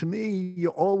in. To me, you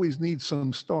always need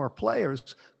some star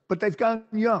players, but they've gone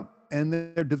young and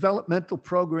their developmental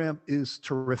program is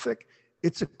terrific.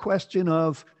 It's a question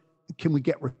of, can we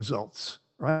get results,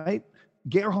 right?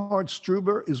 Gerhard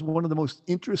Struber is one of the most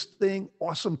interesting,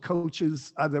 awesome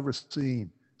coaches I've ever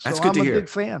seen. So That's good to hear. I'm a big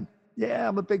fan. Yeah,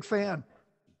 I'm a big fan.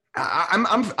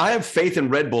 I have faith in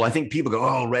Red Bull. I think people go,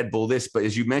 oh, Red Bull this, but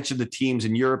as you mentioned the teams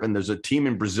in Europe, and there's a team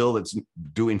in Brazil that's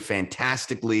doing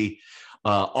fantastically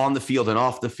on the field and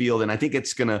off the field. And I think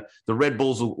the Red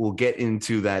Bulls will get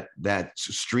into that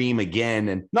stream again.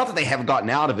 And not that they haven't gotten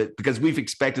out of it, because we've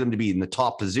expected them to be in the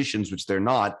top positions, which they're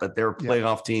not, but they're a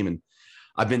playoff team. And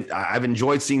I've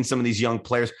enjoyed seeing some of these young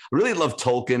players. I really love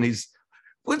Tolkien.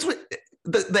 What's with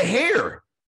the hair?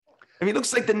 I mean, it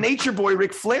looks like the nature boy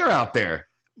Ric Flair out there.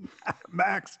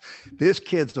 Max, this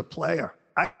kid's a player.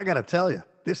 I got to tell you,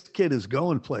 this kid is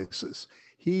going places.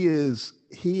 He is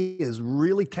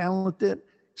really talented.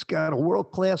 He's got a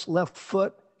world-class left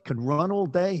foot, can run all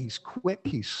day. He's quick.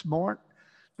 He's smart.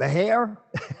 The hair,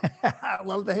 I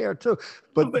love the hair too.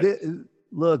 But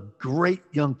look, great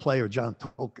young player, John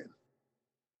Tolkien.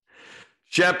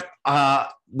 Shep,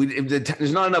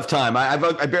 there's not enough time. I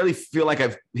barely feel like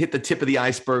I've hit the tip of the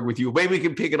iceberg with you. Maybe we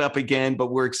can pick it up again,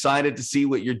 but we're excited to see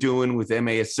what you're doing with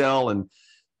MASL, and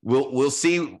we'll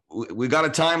see. We got a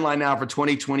timeline now for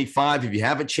 2025. If you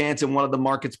have a chance in one of the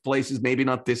marketplaces, maybe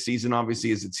not this season,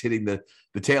 obviously, as it's hitting the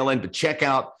tail end, but check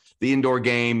out the indoor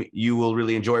game. You will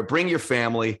really enjoy it. Bring your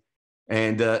family,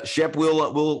 and Shep,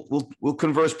 we'll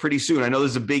converse pretty soon. I know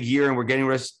this is a big year, and we're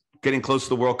getting close to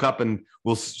the World Cup, and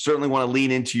we'll certainly want to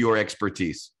lean into your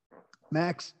expertise.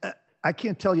 Max, I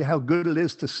can't tell you how good it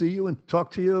is to see you and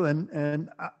talk to you, and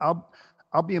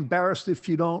I'll be embarrassed if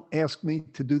you don't ask me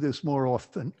to do this more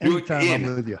often. Anytime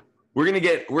I'm with you. We're gonna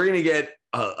get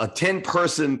a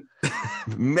 10-person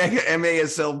mega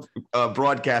MASL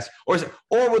broadcast, or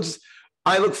we'll just.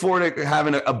 I look forward to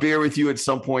having a beer with you at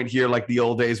some point here, like the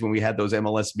old days when we had those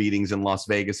MLS meetings in Las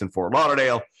Vegas and Fort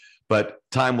Lauderdale. But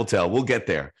time will tell. We'll get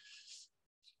there.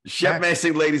 Shep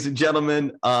Messing, ladies and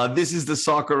gentlemen. This is the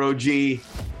Soccer OG.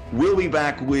 We'll be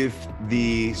back with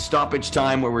the stoppage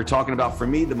time where we're talking about, for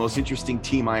me, the most interesting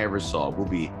team I ever saw. We'll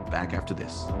be back after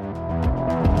this.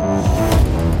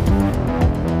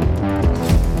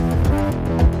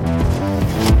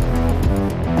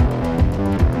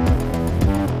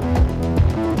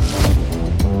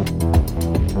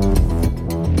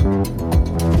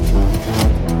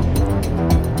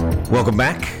 Welcome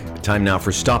back. Time now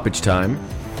for stoppage time.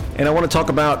 And I want to talk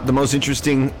about the most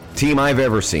interesting team I've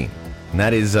ever seen. And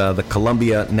that is the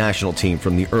Colombia national team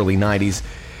from the early 90s.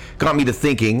 Got me to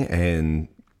thinking, and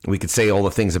we could say all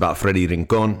the things about Freddy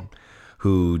Rincon,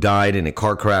 who died in a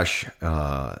car crash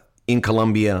in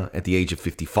Colombia at the age of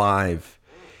 55.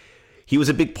 He was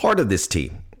a big part of this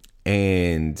team.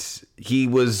 And he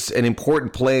was an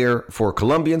important player for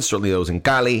Colombians, certainly those in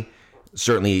Cali.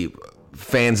 certainly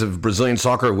fans of Brazilian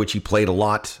soccer, which he played a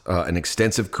lot, an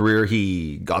extensive career.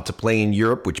 He got to play in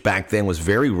Europe, which back then was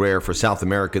very rare for South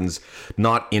Americans,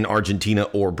 not in Argentina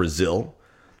or Brazil.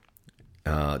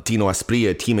 Tino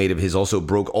Asprilla, a teammate of his, also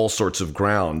broke all sorts of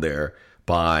ground there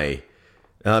by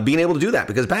being able to do that.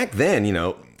 Because back then,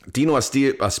 Tino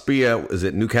Asprilla was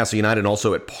at Newcastle United and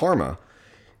also at Parma.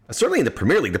 Certainly in the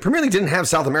Premier League. The Premier League didn't have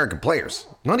South American players,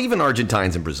 not even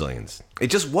Argentines and Brazilians. It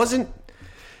just wasn't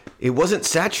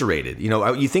saturated.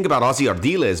 You think about Ozzy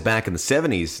Ardiles back in the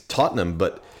 70s, Tottenham,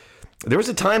 but there was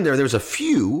a time there was a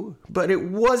few, but it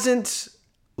wasn't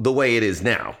the way it is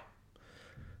now.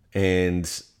 And,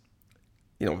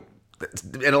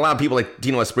 it allowed people like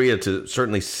Tino Asprilla to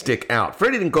certainly stick out.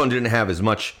 Freddy Rincon didn't have as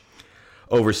much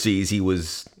overseas. He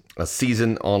was a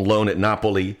season on loan at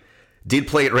Napoli. Did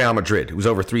play at Real Madrid. It was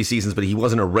over 3 seasons, but he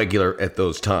wasn't a regular at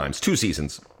those times. 2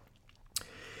 seasons.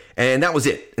 And that was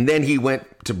it. And then he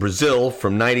went to Brazil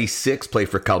from 96, played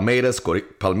for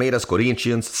Palmeiras,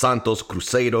 Corinthians, Santos,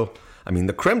 Cruzeiro. I mean,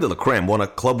 the creme de la creme. Won a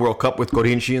Club World Cup with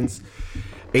Corinthians.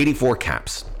 84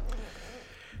 caps.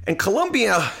 And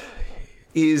Colombia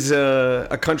is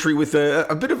a country with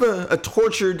a bit of a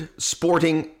tortured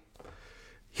sporting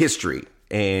history.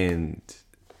 And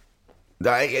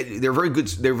they're very good.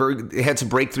 They had some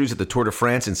breakthroughs at the Tour de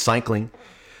France in cycling.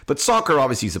 But soccer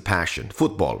obviously is a passion.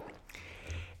 Football.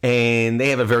 And they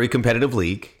have a very competitive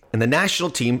league. And the national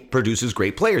team produces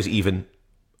great players, even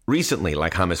recently,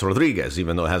 like James Rodriguez,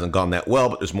 even though it hasn't gone that well.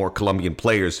 But there's more Colombian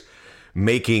players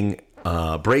making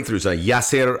breakthroughs.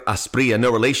 Yasser Asprilla,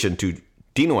 no relation to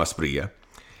Tino Asprilla.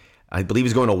 I believe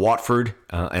he's going to Watford,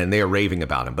 and they are raving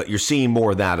about him. But you're seeing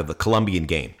more of that of the Colombian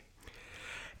game.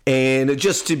 And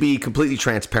just to be completely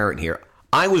transparent here,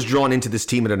 I was drawn into this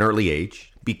team at an early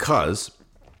age because...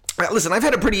 Listen, I've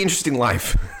had a pretty interesting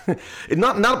life.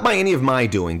 Not by any of my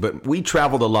doing, but we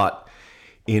traveled a lot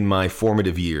in my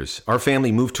formative years. Our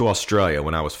family moved to Australia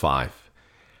when I was 5.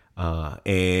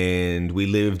 And we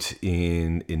lived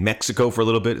in Mexico for a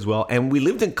little bit as well. And we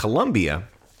lived in Colombia.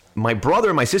 My brother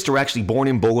and my sister were actually born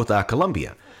in Bogota,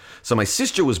 Colombia. So my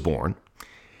sister was born.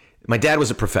 My dad was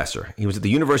a professor. He was at the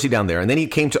university down there. And then he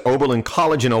came to Oberlin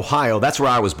College in Ohio. That's where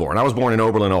I was born. I was born in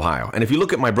Oberlin, Ohio. And if you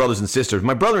look at my brothers and sisters,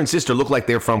 my brother and sister look like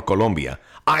they're from Colombia.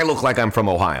 I look like I'm from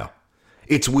Ohio.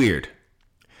 It's weird.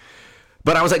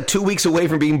 But I was like 2 weeks away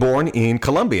from being born in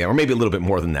Colombia, or maybe a little bit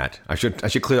more than that. I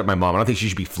should clear up my mom. I don't think she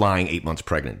should be flying 8 months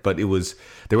pregnant. But there was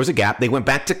a gap. They went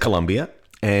back to Colombia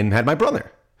and had my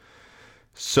brother.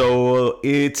 So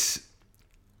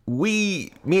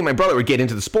me and my brother would get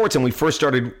into the sports, and we first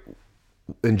started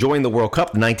enjoying the World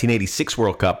Cup, the 1986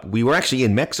 World Cup. We were actually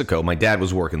in Mexico. My dad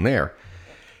was working there,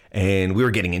 and we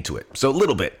were getting into it. So a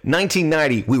little bit.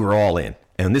 1990, we were all in,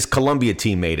 and this Colombia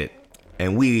team made it,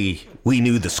 and we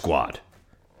knew the squad.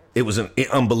 It was an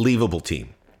unbelievable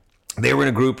team. They were in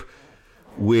a group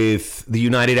with the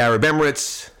United Arab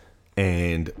Emirates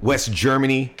and West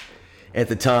Germany at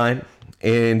the time,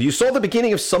 and you saw the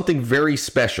beginning of something very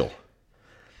special.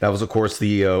 That was, of course,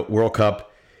 the World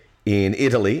Cup in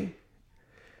Italy.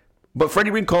 But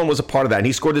Freddy Rincon was a part of that, and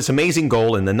he scored this amazing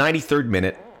goal in the 93rd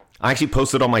minute. I actually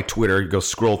posted on my Twitter. Go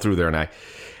scroll through there,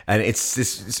 and it's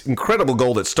this incredible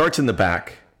goal that starts in the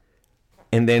back,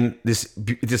 and then this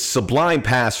sublime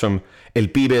pass from El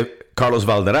Pibe Carlos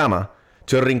Valderrama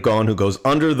to Rincon, who goes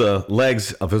under the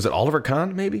legs of, was it Oliver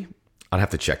Kahn, maybe? I'd have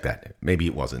to check that. Maybe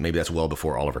it wasn't. Maybe that's well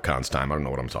before Oliver Kahn's time. I don't know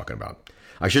what I'm talking about.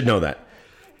 I should know that.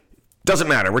 Doesn't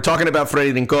matter. We're talking about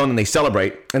Freddy Rincon, and they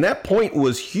celebrate. And that point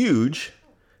was huge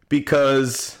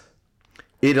because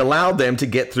it allowed them to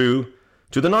get through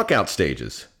to the knockout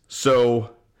stages.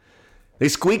 So they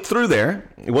squeaked through there.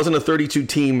 It wasn't a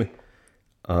 32-team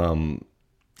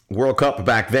World Cup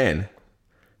back then.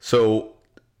 So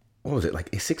what was it,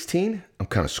 like 16? I'm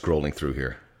kind of scrolling through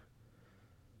here.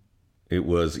 It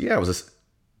was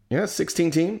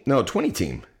 16 team. No, 20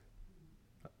 team.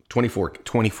 24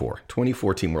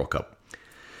 team World Cup.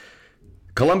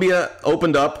 Colombia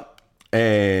opened up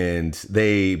and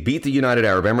they beat the United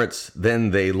Arab Emirates.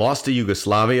 Then they lost to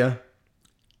Yugoslavia.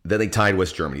 Then they tied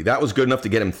West Germany. That was good enough to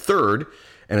get them third.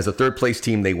 And as a third place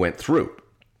team, they went through.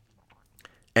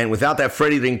 And without that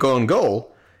Freddy Rincon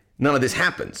goal, none of this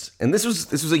happens. And this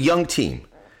was a young team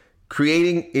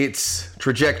creating its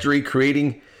trajectory,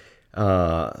 creating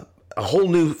a whole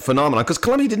new phenomenon, because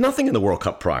Colombia did nothing in the World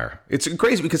Cup prior. It's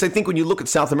crazy because I think when you look at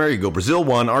South America, you go Brazil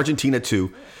 1, Argentina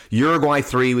 2, Uruguay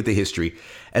 3 with the history,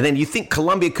 and then you think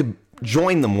Colombia could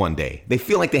join them one day. They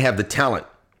feel like they have the talent,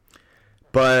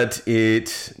 but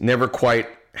it never quite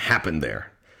happened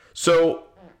there. So,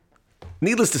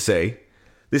 needless to say,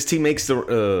 this team makes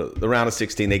the round of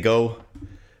 16. They go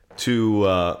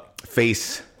to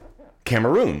face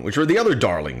Cameroon, which were the other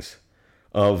darlings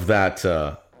of that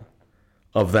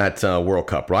World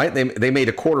Cup, right? They made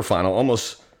a quarterfinal,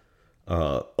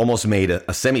 almost made a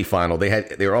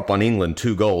semifinal. They were up on England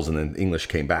 2 goals, and then English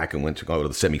came back and went to go to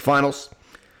the semifinals.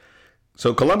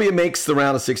 So Colombia makes the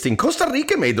round of 16. Costa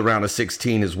Rica made the round of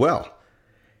 16 as well.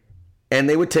 And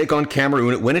they would take on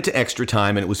Cameroon. It went into extra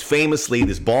time, and it was famously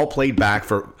this ball played back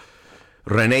for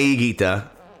René Higuita,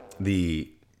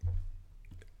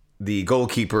 the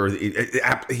goalkeeper.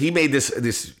 He made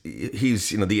this. He's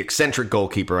the eccentric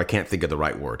goalkeeper. I can't think of the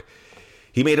right word.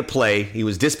 He made a play. He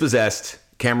was dispossessed.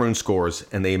 Cameroon scores,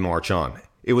 and they march on.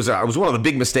 It was one of the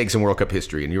big mistakes in World Cup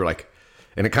history, and you're like,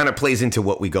 and it kind of plays into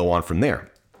what we go on from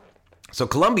there. So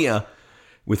Colombia,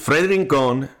 with Fred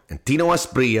Rincon and Tino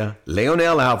Asprilla,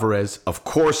 Leonel Alvarez, of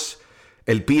course,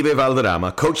 El Pibe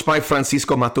Valderrama, coached by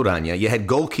Francisco Maturana. You had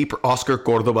goalkeeper Oscar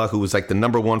Cordoba, who was like the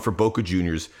number 1 for Boca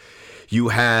Juniors. You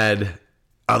had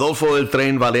Adolfo El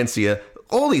Tren Valencia,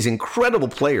 all these incredible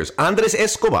players. Andres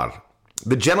Escobar,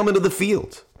 the gentleman of the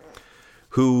field,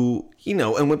 who,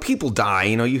 and when people die,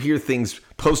 you hear things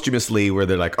posthumously where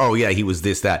they're like, oh yeah, he was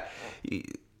this, that.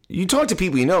 You talk to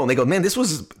people and they go, man, this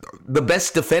was the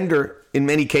best defender in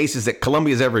many cases that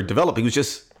Colombia's ever developed. He was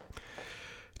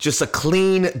just a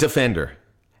clean defender.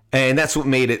 And that's what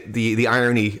made it the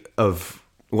irony of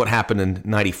what happened in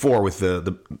 94 with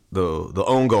the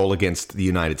own goal against the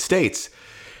United States.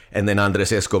 And then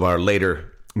Andres Escobar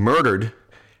later murdered.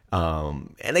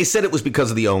 And they said it was because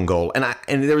of the own goal.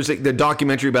 And there was the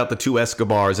documentary about the 2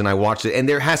 Escobars, and I watched it. And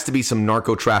there has to be some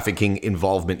narco trafficking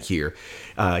involvement here.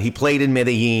 He played in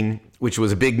Medellin, which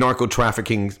was a big narco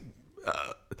trafficking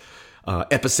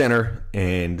epicenter,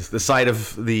 and the site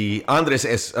of the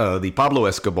the Pablo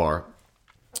Escobar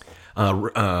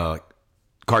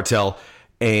cartel.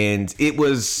 And it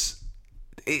was.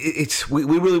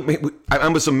 I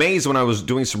was amazed when I was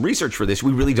doing some research for this.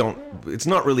 We really don't. It's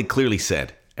not really clearly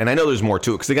said. And I know there's more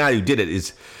to it because the guy who did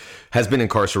it has been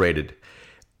incarcerated.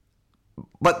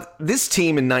 But this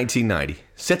team in 1990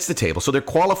 sets the table. So they're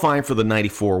qualifying for the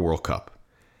 94 World Cup.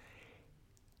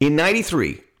 In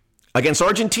 93, against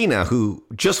Argentina, who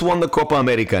just won the Copa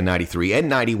America in 93 and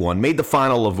 91, made the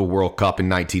final of the World Cup in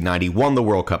 1990, won the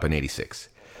World Cup in 86.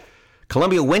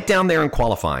 Colombia went down there in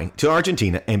qualifying to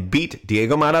Argentina and beat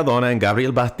Diego Maradona and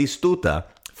Gabriel Batistuta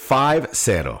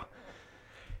 5-0.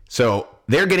 So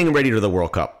they're getting ready to the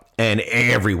World Cup, and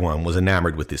everyone was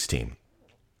enamored with this team.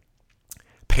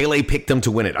 Pele picked them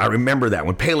to win it. I remember that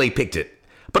when Pele picked it.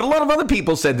 But a lot of other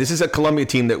people said this is a Colombia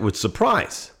team that would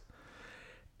surprise.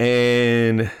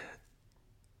 And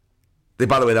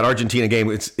by the way, that Argentina game,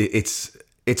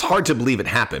 it's hard to believe it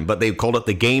happened, but they called it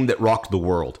the game that rocked the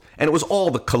world. And it was all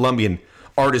the Colombian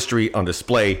artistry on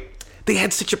display. They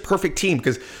had such a perfect team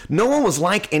because no one was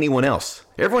like anyone else.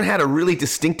 Everyone had a really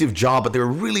distinctive job, but they were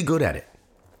really good at it.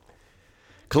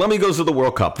 Colombia goes to the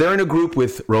World Cup. They're in a group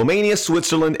with Romania,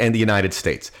 Switzerland, and the United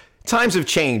States. Times have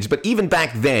changed, but even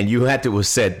back then, you had to have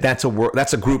said that's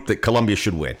a group that Colombia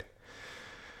should win.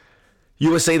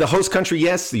 USA, the host country,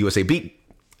 yes. The USA beat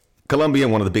Colombia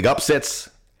in one of the big upsets.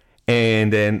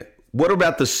 And then what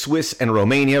about the Swiss and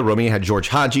Romania? Romania had George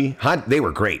Hagi. They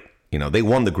were great. They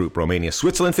won the group, Romania.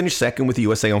 Switzerland finished second with the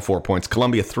USA on 4 points.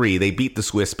 Colombia 3. They beat the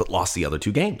Swiss, but lost the other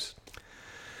 2 games.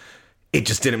 It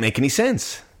just didn't make any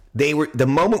sense. The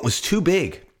moment was too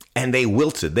big, and they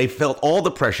wilted. They felt all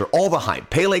the pressure, all the hype.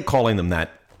 Pele calling them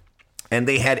that, and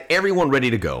they had everyone ready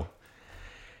to go.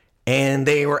 And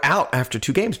they were out after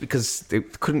 2 games because they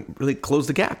couldn't really close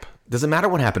the gap. Doesn't matter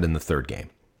what happened in the 3rd game.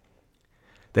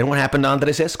 Then what happened to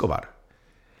Andres Escobar?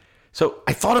 So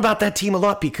I thought about that team a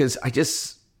lot because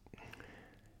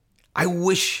I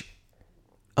wish,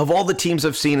 of all the teams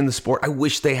I've seen in the sport, I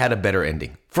wish they had a better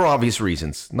ending. For obvious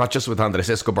reasons. Not just with Andres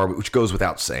Escobar, which goes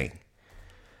without saying.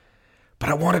 But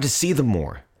I wanted to see them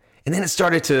more. And then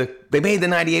they made the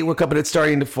 98 World Cup, but it's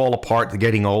starting to fall apart. They're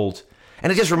getting old.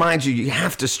 And it just reminds you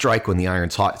have to strike when the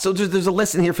iron's hot. So there's a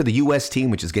lesson here for the U.S. team,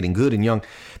 which is getting good and young,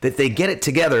 that they get it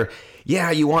together.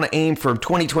 Yeah, you want to aim for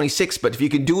 2026, but if you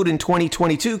can do it in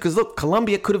 2022, because look,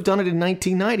 Colombia could have done it in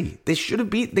 1990. They should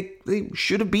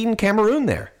have beaten Cameroon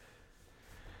there.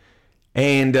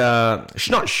 And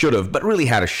not should have, but really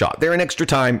had a shot. They're in extra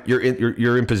time.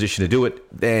 You're in position to do it.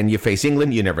 Then you face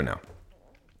England. You never know.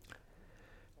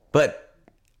 But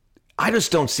I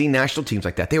just don't see national teams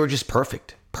like that. They were just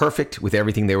perfect with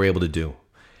everything they were able to do.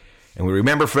 And we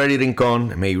remember Freddy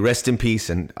Rincon, and may he rest in peace.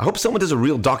 And I hope someone does a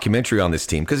real documentary on this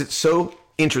team because it's so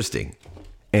interesting.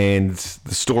 And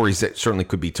the stories that certainly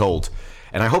could be told.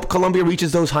 And I hope Colombia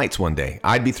reaches those heights one day.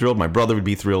 I'd be thrilled. My brother would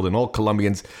be thrilled. And all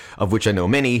Colombians, of which I know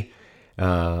many,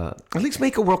 at least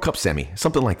make a World Cup semi,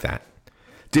 something like that.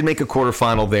 Did make a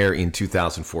quarterfinal there in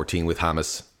 2014 with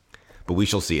Hamas, but we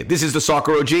shall see it. This is the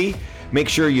Soccer OG. Make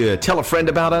sure you tell a friend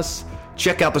about us.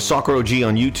 Check out the Soccer OG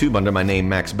on YouTube under my name,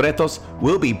 Max Bretos.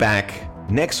 We'll be back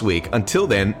next week. Until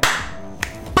then,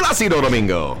 Placido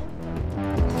Domingo.